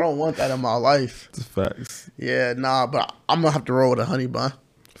there. I don't want that in my life. It's facts. Yeah, nah, but I'm gonna have to roll with a honey bun.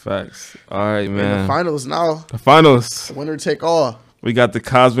 Facts. All right, man. In the finals now. The finals. Winner take all. We got the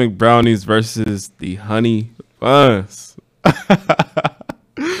cosmic brownies versus the honey buns.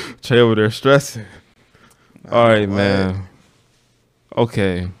 Trey over there stressing. All right, man.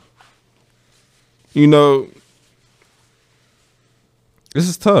 Okay. You know, this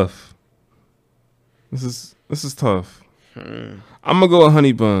is tough. This is tough. I'm gonna go with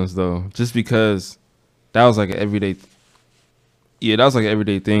honey buns though, just because that was like an everyday. That was like an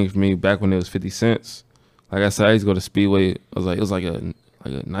everyday thing for me back when it was 50 cents. Like I said, I used to go to Speedway. It was like a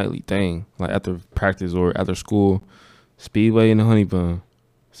nightly thing, like after practice or after school. Speedway and a honey bun.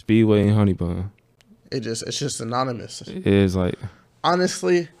 Speedway and honey bun. It's just synonymous. It is like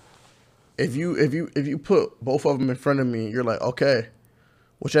honestly, if you put both of them in front of me, you're like, okay,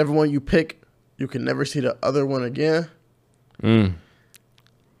 whichever one you pick, you can never see the other one again.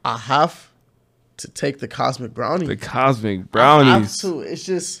 I have to take the cosmic brownie. The cosmic brownies. I have to.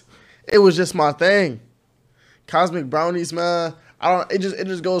 It was just my thing. Cosmic brownies, man. It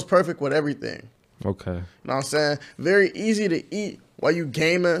just goes perfect with everything. Okay. You know what I'm saying? Very easy to eat while you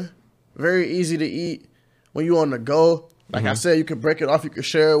gaming. Very easy to eat when you on the go. Like I said, you can break it off. You can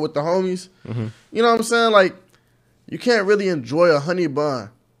share it with the homies. You know what I'm saying? Like, you can't really enjoy a honey bun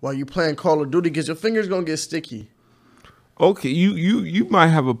while you playing Call of Duty because your fingers going to get sticky. Okay, you might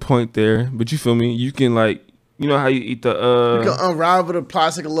have a point there, but you feel me? You can like, you know how you eat the you can unravel the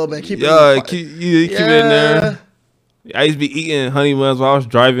plastic a little bit and keep keep it in there. I used to be eating honey buns while I was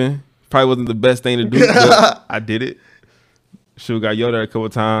driving. Probably wasn't the best thing to do, but I did it. Shoot, got yelled at a couple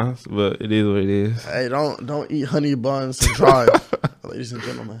times, but it is what it is. Hey, don't eat honey buns and drive, ladies and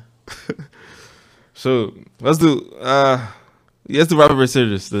gentlemen. So let's do rock paper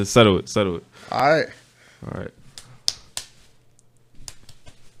scissors to settle it. All right. All right.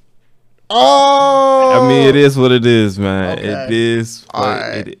 Oh, I mean, it is what it is, man. Okay. It is what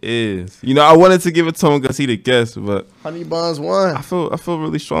Alright. it is. You know, I wanted to give it to him because he the guest, but Honey Buns won. I feel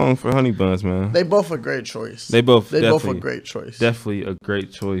really strong for Honey Buns, man. They both a great choice. They both a great choice. Definitely a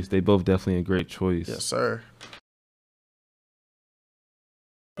great choice. They both definitely a great choice. Yes, sir.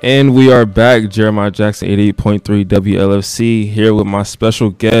 And we are back, Jeremiah Jackson, 88.3 WLFC, here with my special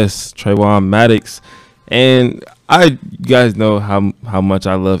guest, Treywon Maddox. And you guys know how much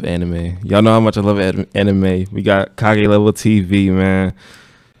I love anime. Y'all know how much I love anime. We got Kagelvltv, man.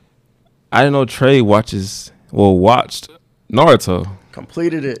 I didn't know Trey watched Naruto.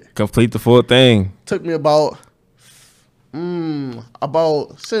 Completed it. Complete the full thing. Took me about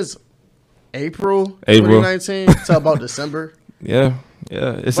since April 2019 to about December. Yeah.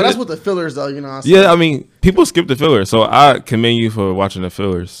 But that's with the fillers, though. You know what I'm saying? Yeah, I mean, people skip the fillers, so I commend you for watching the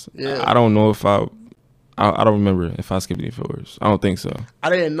fillers. Yeah. I don't know if I don't remember if I skipped any fillers. I don't think so. I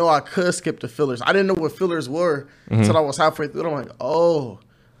didn't know I could skip the fillers. I didn't know what fillers were until I was halfway through. I'm like, oh,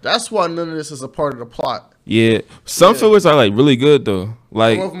 that's why none of this is a part of the plot. Yeah, some fillers are like really good though.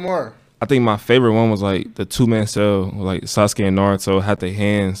 Like, Some of them are. I think my favorite one was like the 2-man cell, like Sasuke and Naruto had their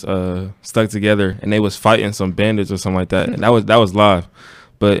hands stuck together and they was fighting some bandits or something like that, and that was live.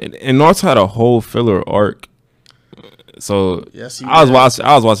 But and Naruto had a whole filler arc. So yes, I was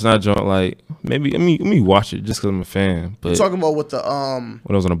watching that joint like maybe let me watch it just because I'm a fan. But you're talking about with the when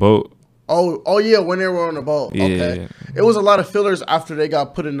I was on a boat. Oh yeah, when they were on the boat. Yeah. Okay. It was a lot of fillers after they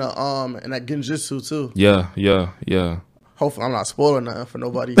got put in the in that genjutsu too. Yeah. Hopefully I'm not spoiling nothing for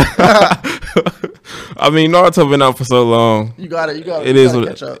nobody. I mean, Naruto been out for so long. You got it. It is what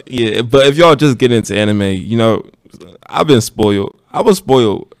catch up. Yeah, but if y'all just get into anime, you know, I've been spoiled. I was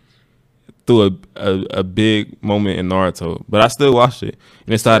spoiled through a big moment in Naruto, but I still watched it,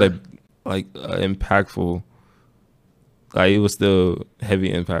 and it started impactful. Like it was still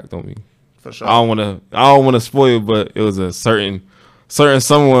heavy impact on me. For sure. I don't want to spoil, but it was a certain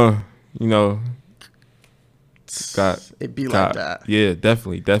someone, you know. It be like that. Yeah,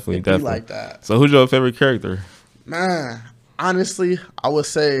 definitely. Be like that. So who's your favorite character? Man, honestly, I would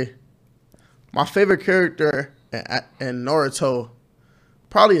say my favorite character in Naruto,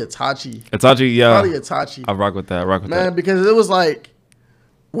 probably Itachi. Itachi, yeah. Probably Itachi. I rock with that. Man, because it was like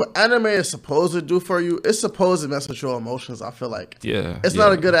what anime is supposed to do for you, it's supposed to mess with your emotions, I feel like. Yeah. It's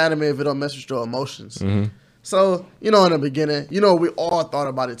not a good anime if it don't mess with your emotions. Mm-hmm. So, you know, in the beginning, you know, we all thought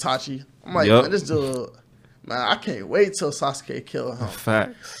about Itachi. I'm like, man, this dude, man, I can't wait till Sasuke kill him.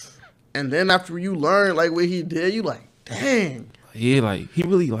 Facts. And then after you learn, like, what he did, you like, dang. Yeah, like, he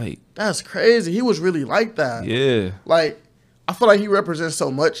really, like. That's crazy. He was really like that. Yeah. Like, I feel like he represents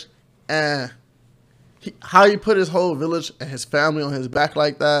so much. And how he put his whole village and his family on his back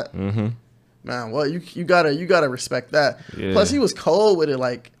like that. Mm-hmm. Man, well, you gotta respect that. Yeah. Plus, he was cold with it.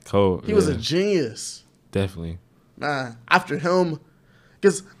 Like, he was a genius. Definitely. Man, after him,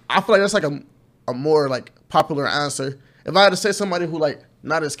 because I feel like that's like a more like popular answer. If I had to say somebody who like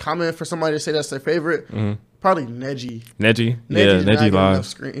not as common for somebody to say that's their favorite, probably Neji. Neji, yeah, Neji live. Enough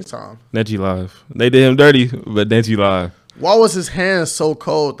screen time. Neji live. They did him dirty, but Neji live. Why was his hands so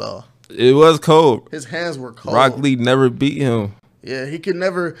cold though? It was cold. His hands were cold. Rock Lee never beat him. Yeah, he could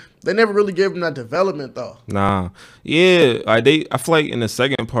never. They never really gave him that development though. Nah, yeah, I feel like in the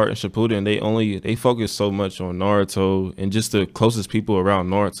second part in Shippuden, they focused so much on Naruto and just the closest people around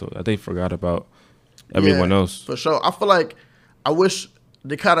Naruto that they forgot about everyone else. For sure, I feel like I wish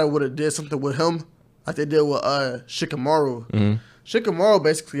they kind of would have did something with him like they did with Shikamaru. Mm-hmm. Shikamaru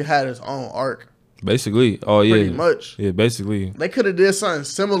basically had his own arc. Basically, pretty much. Yeah, basically. They could have did something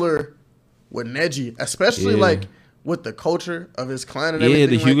similar with Neji, especially like with the culture of his clan and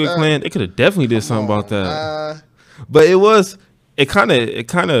everything. Yeah, the Hyuga clan. They could have definitely did something about that. But it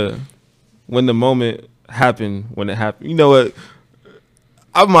kind of when the moment happened, you know what?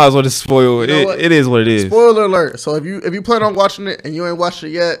 I might as well just spoil it. It is what it is. Spoiler alert. So if you plan on watching it and you ain't watched it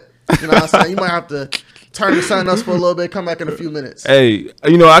yet, you know what I'm saying, you might have to turn to something else for a little bit. Come back in a few minutes. Hey,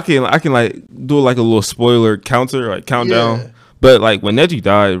 you know I can like do like a little spoiler counter, like countdown. Yeah. But like when Neji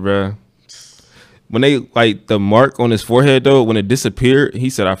died, bruh, when they like the mark on his forehead though, when it disappeared, he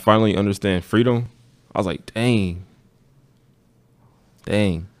said, "I finally understand freedom." I was like, dang.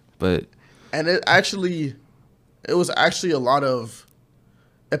 But it was actually a lot of.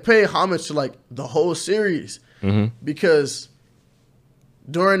 It paid homage to like the whole series because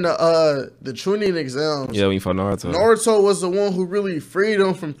during the Chunin exams, when you fought Naruto was the one who really freed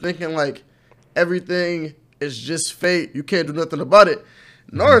him from thinking like everything is just fate. You can't do nothing about it.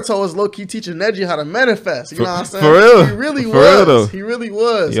 Naruto was low key teaching Neji how to manifest. You know what I'm saying? For real. He really For was. real, though. He really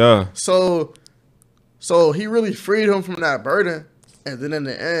was. Yeah. So he really freed him from that burden. And then in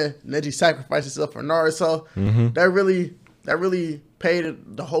the end, Neji sacrificed himself for Naruto. That really paid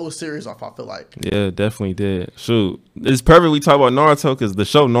the whole series off, I feel like. Yeah, definitely did. Shoot. It's perfect we talk about Naruto because the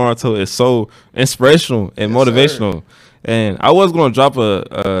show Naruto is so inspirational and motivational. Sir. And I was going to drop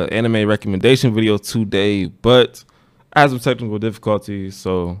a anime recommendation video today, but I had some technical difficulties,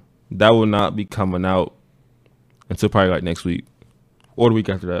 so that will not be coming out until probably like next week or the week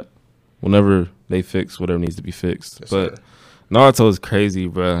after that, whenever they fix whatever needs to be fixed. Yes, but sir. Naruto is crazy,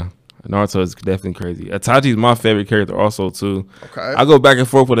 bro. Naruto is definitely crazy. Itachi is my favorite character also, too. Okay. I go back and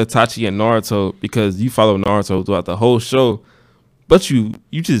forth with Itachi and Naruto because you follow Naruto throughout the whole show, but you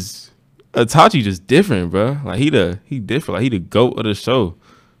just Itachi just different, bro. Like he different. Like he the GOAT of the show.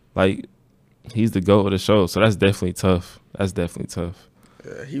 Like he's the GOAT of the show. So that's definitely tough. That's definitely tough.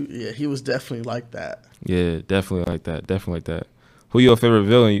 He was definitely like that. Yeah, definitely like that. Definitely like that. Who your favorite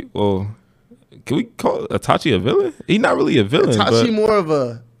villain? Well, can we call Itachi a villain? He's not really a villain. Itachi more of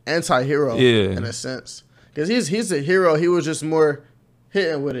a anti-hero, in a sense, because he's a hero. He was just more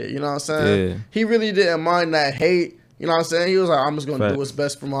hitting with it. You know what I'm saying? Yeah. He really didn't mind that hate. You know what I'm saying? He was like, I'm just gonna do what's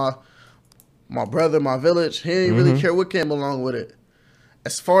best for my brother, my village. He didn't really care what came along with it.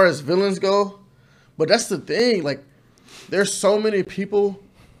 As far as villains go, but that's the thing. Like, there's so many people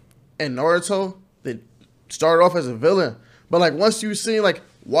in Naruto that started off as a villain, but like once you see like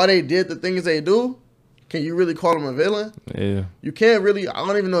why they did the things they do, can you really call him a villain? Yeah. You can't really. I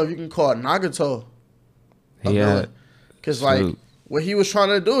don't even know if you can call Nagato a villain. Because like what he was trying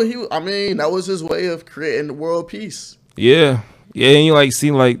to do, that was his way of creating the world peace. Yeah. Yeah, and you like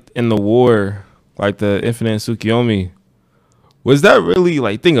see like in the war, like the Infinite Tsukiyomi. Was that really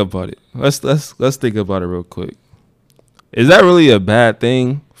like think about it? Let's think about it real quick. Is that really a bad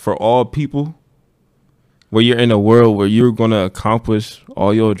thing for all people? Where you're in a world where you're gonna accomplish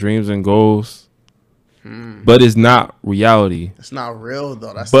all your dreams and goals, but it's not reality. It's not real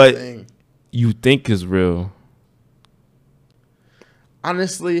though. That's the thing. You think it's real.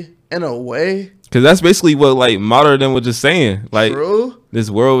 Honestly, in a way. Because that's basically what like Madara was just saying. Like true? This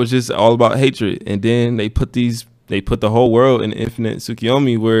world was just all about hatred, and then they put the whole world in Infinite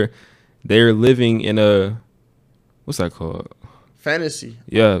Tsukiyomi where they're living in a what's that called? Fantasy.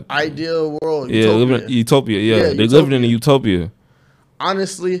 Yeah. Ideal world. Yeah, living utopia. Yeah, they're living in a utopia.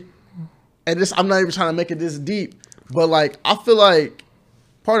 Honestly, and this I'm not even trying to make it this deep, but like I feel like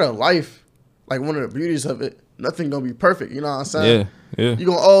part of life, like one of the beauties of it, nothing gonna be perfect. You know what I'm saying? Yeah. You're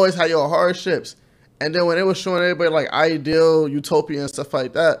gonna always have your hardships. And then when it was showing everybody like ideal utopia and stuff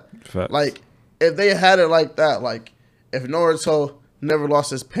like that, facts. Like if they had it like that, like if Naruto never lost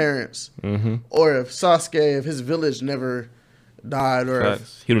his parents, or if Sasuke, if his village never died, or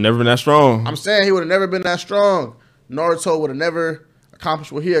he would have never been that strong. I'm saying he would have never been that strong. Naruto would have never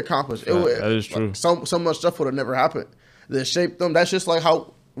accomplished what he accomplished. That is true. Like, so much stuff would have never happened that shaped them. That's just like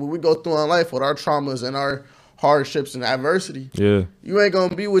how when we go through in life with our traumas and our hardships and adversity. Yeah, you ain't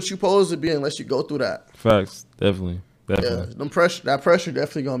gonna be what you supposed to be unless you go through that. Facts, definitely. Yeah, that pressure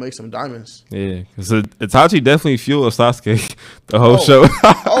definitely gonna make some diamonds. Yeah, because Itachi definitely fueled Sasuke the whole show.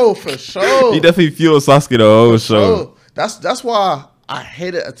 Oh, for sure. He definitely fueled Sasuke the whole show. Sure. That's why I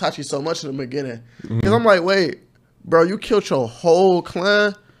hated Itachi so much in the beginning. Because I'm like, wait, bro, you killed your whole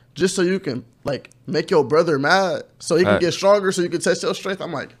clan just so you can like make your brother mad, so he can get stronger, so you can test your strength.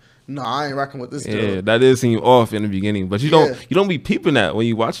 I'm like, nah, I ain't rocking with this dude. Yeah, that did seem off in the beginning, but you don't be peeping that when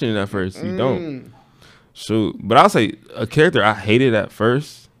you watching it at first. You don't. Shoot, but I'll say a character I hated at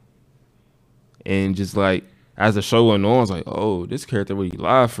first, and just like as the show went on, I was like, oh, this character really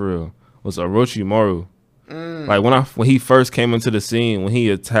live for real. Was Orochimaru. Like when he first came into the scene, when he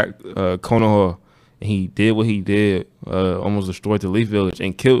attacked Konoha, and he did what he did, almost destroyed the Leaf Village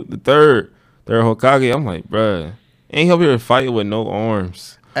and killed the third Hokage. I'm like, bruh, ain't he up here fighting with no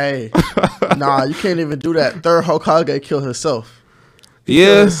arms? Hey, nah, you can't even do that. Third Hokage killed himself.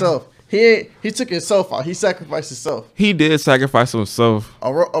 He took himself out. He sacrificed himself. He did sacrifice himself.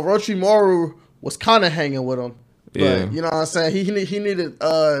 Orochimaru was kind of hanging with him. But, you know what I'm saying? He needed...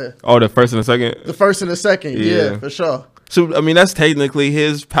 the first and the second? The first and the second, yeah, for sure. So, I mean, that's technically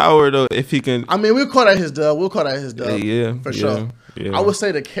his power, though, if he can... I mean, we'll call that his dub. For sure. Yeah. I would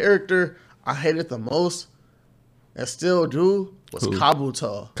say the character I hated the most, and still do, was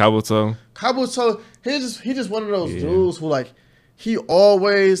Kabuto. Kabuto, he just one of those dudes who, like, he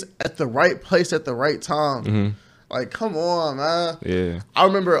always at the right place at the right time. Like, come on, man. Yeah. I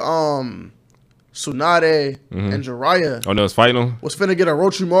remember Tsunade and Jiraiya. Oh, no, it's fighting him? Was finna get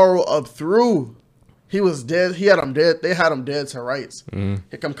Orochimaru up through. he was dead. He had him dead. They had him dead to rights. Mm-hmm.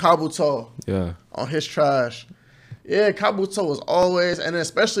 Here come Kabuto. Yeah. On his trash. Yeah, Kabuto was always, and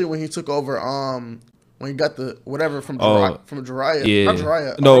especially when he took over. When he got the whatever from Jiraiya. Yeah. Not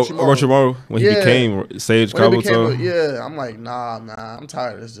Jiraiya. No, Orochimaru. When he became Sage Kabuto. Yeah, I'm like, nah, I'm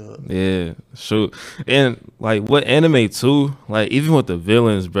tired of this dude. Yeah, shoot. And like what anime too, like even with the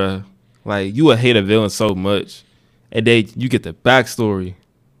villains, bruh, like you would hate a villain so much, and then you get the backstory,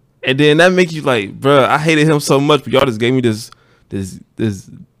 and then that makes you like, bruh, I hated him so much, but y'all just gave me this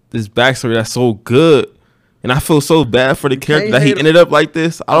backstory that's so good, and I feel so bad for the character that he ended up like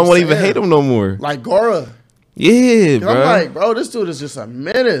this. I don't want to even hate him no more. Like Gora. Yeah, bro. I'm like, bro, this dude is just a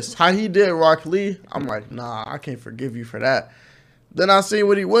menace. How he did Rock Lee, I'm like, nah, I can't forgive you for that. Then I see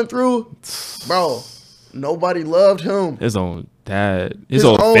what he went through, bro. Nobody loved him. His own dad, his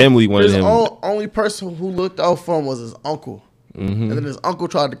own family wanted him. Only person who looked out for him was his uncle, and then his uncle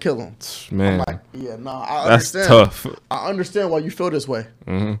tried to kill him. Man, I'm like, yeah, nah, I that's understand. tough. I understand why you feel this way.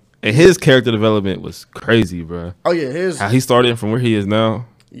 And his character development was crazy, bro. Oh yeah, how he started from where he is now.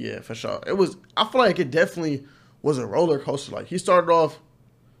 Yeah, for sure. It was. I feel like it definitely was a roller coaster. Like he started off.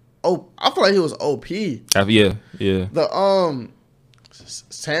 Oh, I feel like he was OP. Yeah. The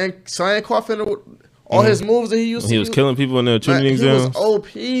Sand Coffin, all his moves that he used. He was killing people in the training exams. He was OP.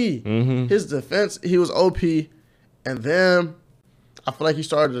 His defense, he was OP, and then I feel like he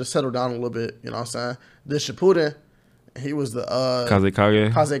started to settle down a little bit. You know what I'm saying? This Shippuden, he was the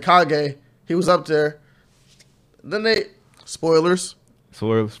Kazekage. He was up there. Then they spoilers.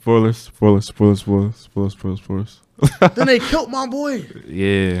 Spoilers. Then they killed my boy.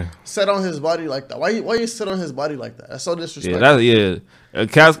 Yeah. Set on his body like that. Why you sit on his body like that? That's so disrespectful. Yeah,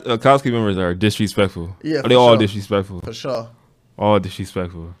 Akatsuki members are disrespectful. Yeah, they all disrespectful. For sure. All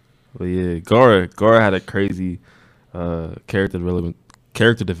disrespectful. But yeah, Gora had a crazy character development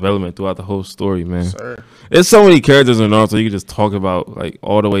throughout the whole story, man. Sir. There's so many characters in Naruto you can just talk about like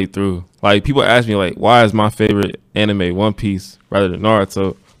all the way through. Like people ask me like, why is my favorite anime One Piece rather than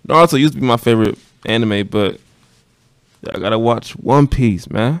Naruto? Naruto used to be my favorite anime, but I gotta watch One Piece,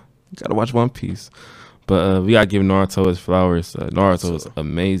 man. Gotta watch One Piece. But we gotta give Naruto his flowers. Naruto is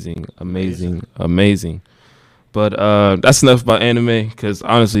amazing. But that's enough about anime, because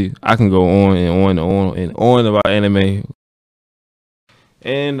honestly, I can go on and on and on and on about anime.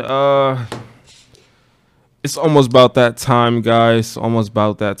 And it's almost about that time, guys. Almost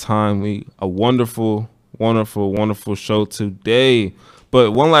about that time. A wonderful show today.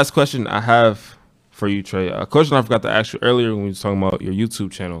 But one last question I have for you, Trey. A question I forgot to ask you earlier when we were talking about your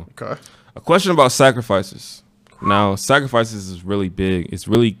YouTube channel. Okay. A question about sacrifices. Now, sacrifices is really big. It's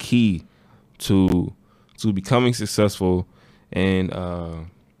really key to becoming successful. And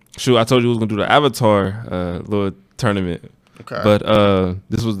shoot, I told you we was gonna do the Avatar little tournament. Okay. But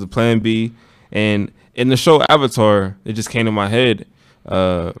this was the plan B. And in the show Avatar, it just came to my head.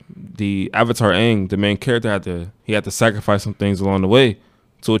 The Avatar Aang, the main character, had to sacrifice some things along the way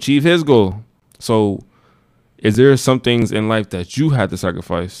to achieve his goal. So, is there some things in life that you had to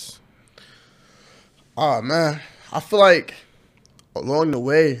sacrifice? Oh man, I feel like along the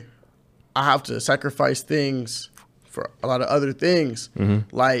way, I have to sacrifice things for a lot of other things.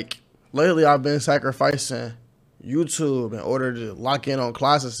 Like lately, I've been sacrificing YouTube in order to lock in on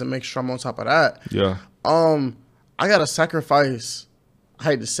classes and make sure I'm on top of that. Yeah. I gotta sacrifice. I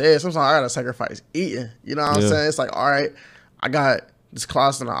hate to say it. Sometimes I gotta sacrifice eating. You know what I'm saying? It's like, all right, I got this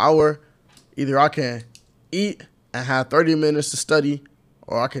class in an hour. Either I can eat and have 30 minutes to study,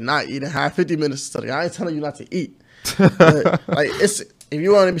 or I can not eat and have 50 minutes to study. I ain't telling you not to eat. But, like, if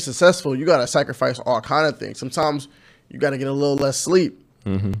you want to be successful, you gotta sacrifice all kind of things. Sometimes you gotta get a little less sleep.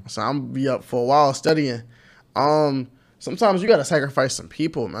 So I'm gonna be up for a while studying. Sometimes you gotta sacrifice some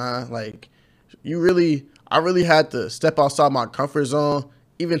people, man. Like I really had to step outside my comfort zone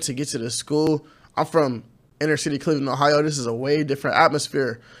even to get to this school. I'm from inner city Cleveland, Ohio. This is a way different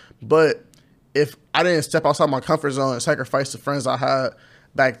atmosphere. But if I didn't step outside my comfort zone and sacrifice the friends I had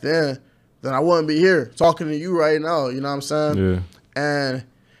back then I wouldn't be here talking to you right now. You know what I'm saying? Yeah. And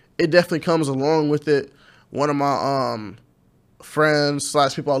it definitely comes along with it. One of my friends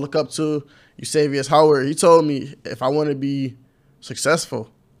 / people I look up to, Eusebius Howard, he told me if I want to be successful,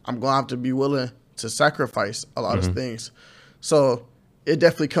 I'm going to have to be willing to sacrifice a lot of things. So it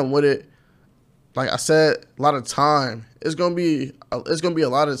definitely come with it. Like I said, a lot of time. It's gonna be a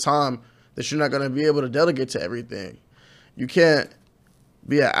lot of time that you're not gonna be able to delegate to everything. You can't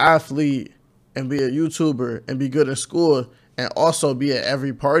be an athlete and be a YouTuber and be good in school and also be at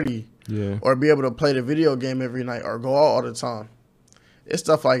every party. Yeah. Or be able to play the video game every night or go out all the time. It's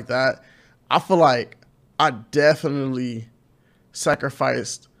stuff like that. I feel like I definitely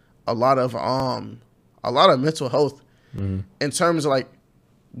sacrificed a lot of a lot of mental health in terms of like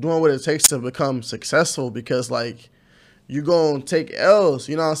doing what it takes to become successful, because like you're going to take L's,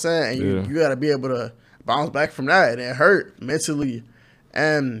 you know what I'm saying? And you got to be able to bounce back from that, and it hurt mentally.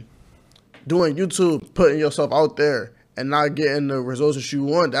 And doing YouTube, putting yourself out there and not getting the results that you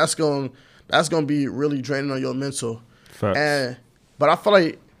want, that's going to be really draining on your mental. Facts. But I feel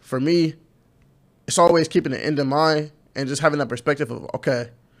like for me, it's always keeping the end in mind and just having that perspective of, okay,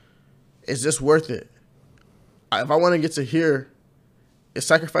 is this worth it? If I want to get to here, is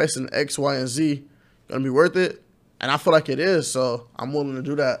sacrificing X, Y, and Z going to be worth it? And I feel like it is, so I'm willing to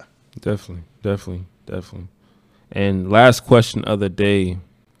do that. Definitely. And last question of the day,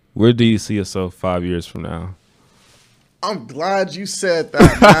 where do you see yourself 5 years from now? I'm glad you said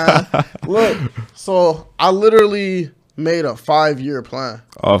that, man. Look, so I literally made a 5-year plan.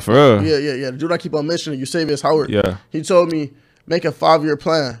 Oh, for real? Yeah. The dude I keep on mentioning, Eusebius Howard. Yeah. He told me, make a 5-year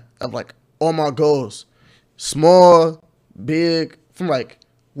plan of like all my goals. Small, big, from like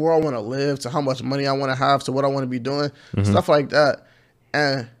where I want to live to how much money I want to have to what I want to be doing, stuff like that.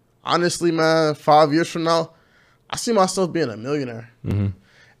 And honestly, man, 5 years from now, I see myself being a millionaire.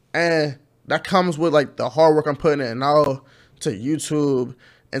 And that comes with like the hard work I'm putting in now to YouTube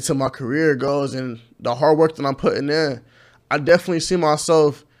and to my career goals and the hard work that I'm putting in. I definitely see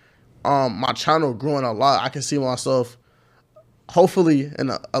myself, my channel growing a lot. I can see myself hopefully in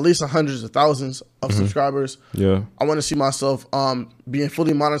at least hundreds of thousands of subscribers. Yeah. I want to see myself being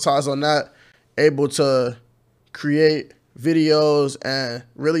fully monetized on that, able to create videos and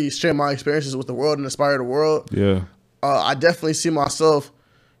really share my experiences with the world and inspire the world. Yeah. I definitely see myself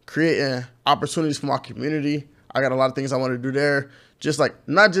creating opportunities for my community. I got a lot of things I want to do there. Just like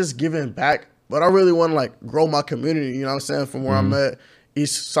not just giving back, but I really want to like grow my community, you know what I'm saying, from where I'm at,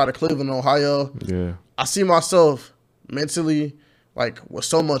 east side of Cleveland, Ohio. Yeah. I see myself mentally like with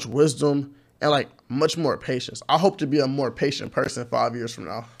so much wisdom and like much more patience. I hope to be a more patient person 5 years from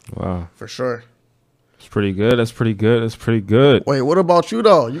now. Wow. For sure. That's pretty good. That's pretty good. Wait, what about you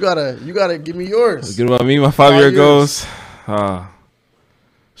though? You gotta give me yours. Good about me, my 5-year goals.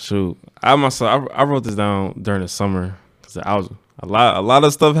 Shoot. I wrote this down during the summer because a lot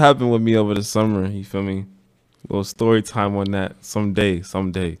of stuff happened with me over the summer. You feel me? A little story time on that someday.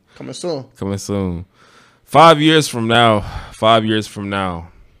 Coming soon. 5 years from now,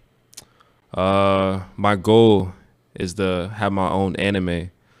 my goal is to have my own anime.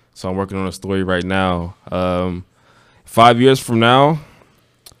 So I'm working on a story right now. 5 years from now,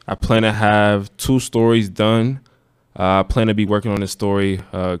 I plan to have 2 stories done. I plan to be working on this story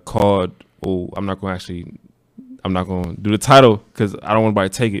called, I'm not going to do the title because I don't want anybody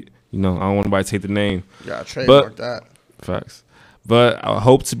to take it. You know, I don't want anybody to take the name. Yeah, trademark that. Facts. But I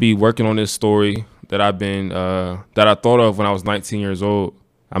hope to be working on this story that I thought of when I was 19 years old.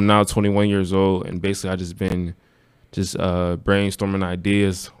 I'm now 21 years old, and basically I just been brainstorming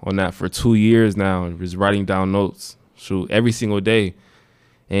ideas on that for 2 years now, and just writing down notes, every single day,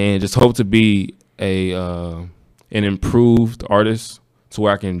 and just hope to be an improved artist to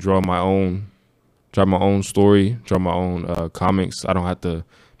where I can draw my own story, draw my own comics. I don't have to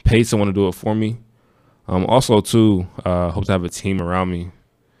pay someone to do it for me. Also, too, hope to have a team around me,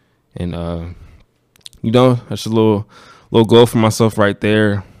 and that's a little goal for myself right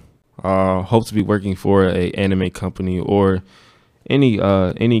there. Hope to be working for a anime company or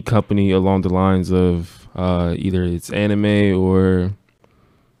any company along the lines of either it's anime or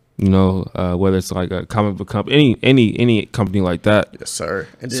whether it's like a comic book company, any company like that. Yes, sir.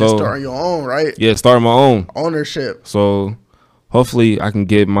 And then starting your own, right? Yeah, starting my own ownership. So hopefully I can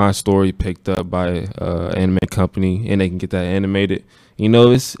get my story picked up by an anime company and they can get that animated.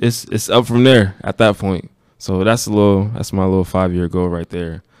 It's up from there at that point. So that's my little 5-year goal right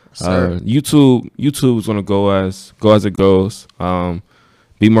there. YouTube is gonna go as it goes.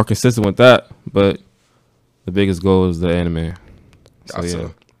 Be more consistent with that, but the biggest goal is the anime. So yeah.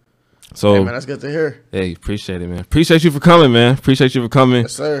 So hey man, that's good to hear. Hey, appreciate it, man. Appreciate you for coming, man.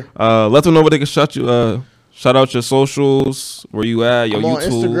 Yes, sir. Let them know where they can shout out your socials, where you at, your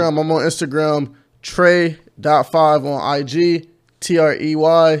YouTube. I'm on Instagram, Trey.5 on IG.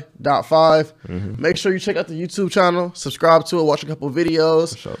 Trey.5. Make sure you check out the YouTube channel, subscribe to it, watch a couple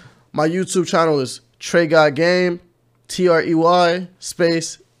videos. Sure. My YouTube channel is Trey Got Game, Trey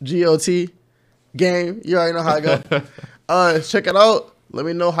space GOT game. You already know how I go. Check it out. Let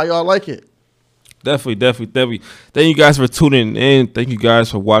me know how y'all like it. Definitely. Thank you guys for tuning in. Thank you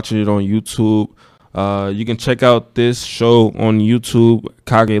guys for watching it on YouTube. You can check out this show on YouTube,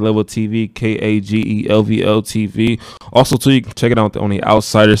 Kagelvltv, Kagelvltv. Also, too, you can check it out on the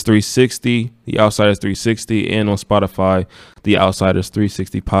Outsiders 360, and on Spotify, the Outsiders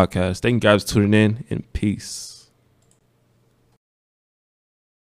 360 podcast. Thank you guys for tuning in, and peace.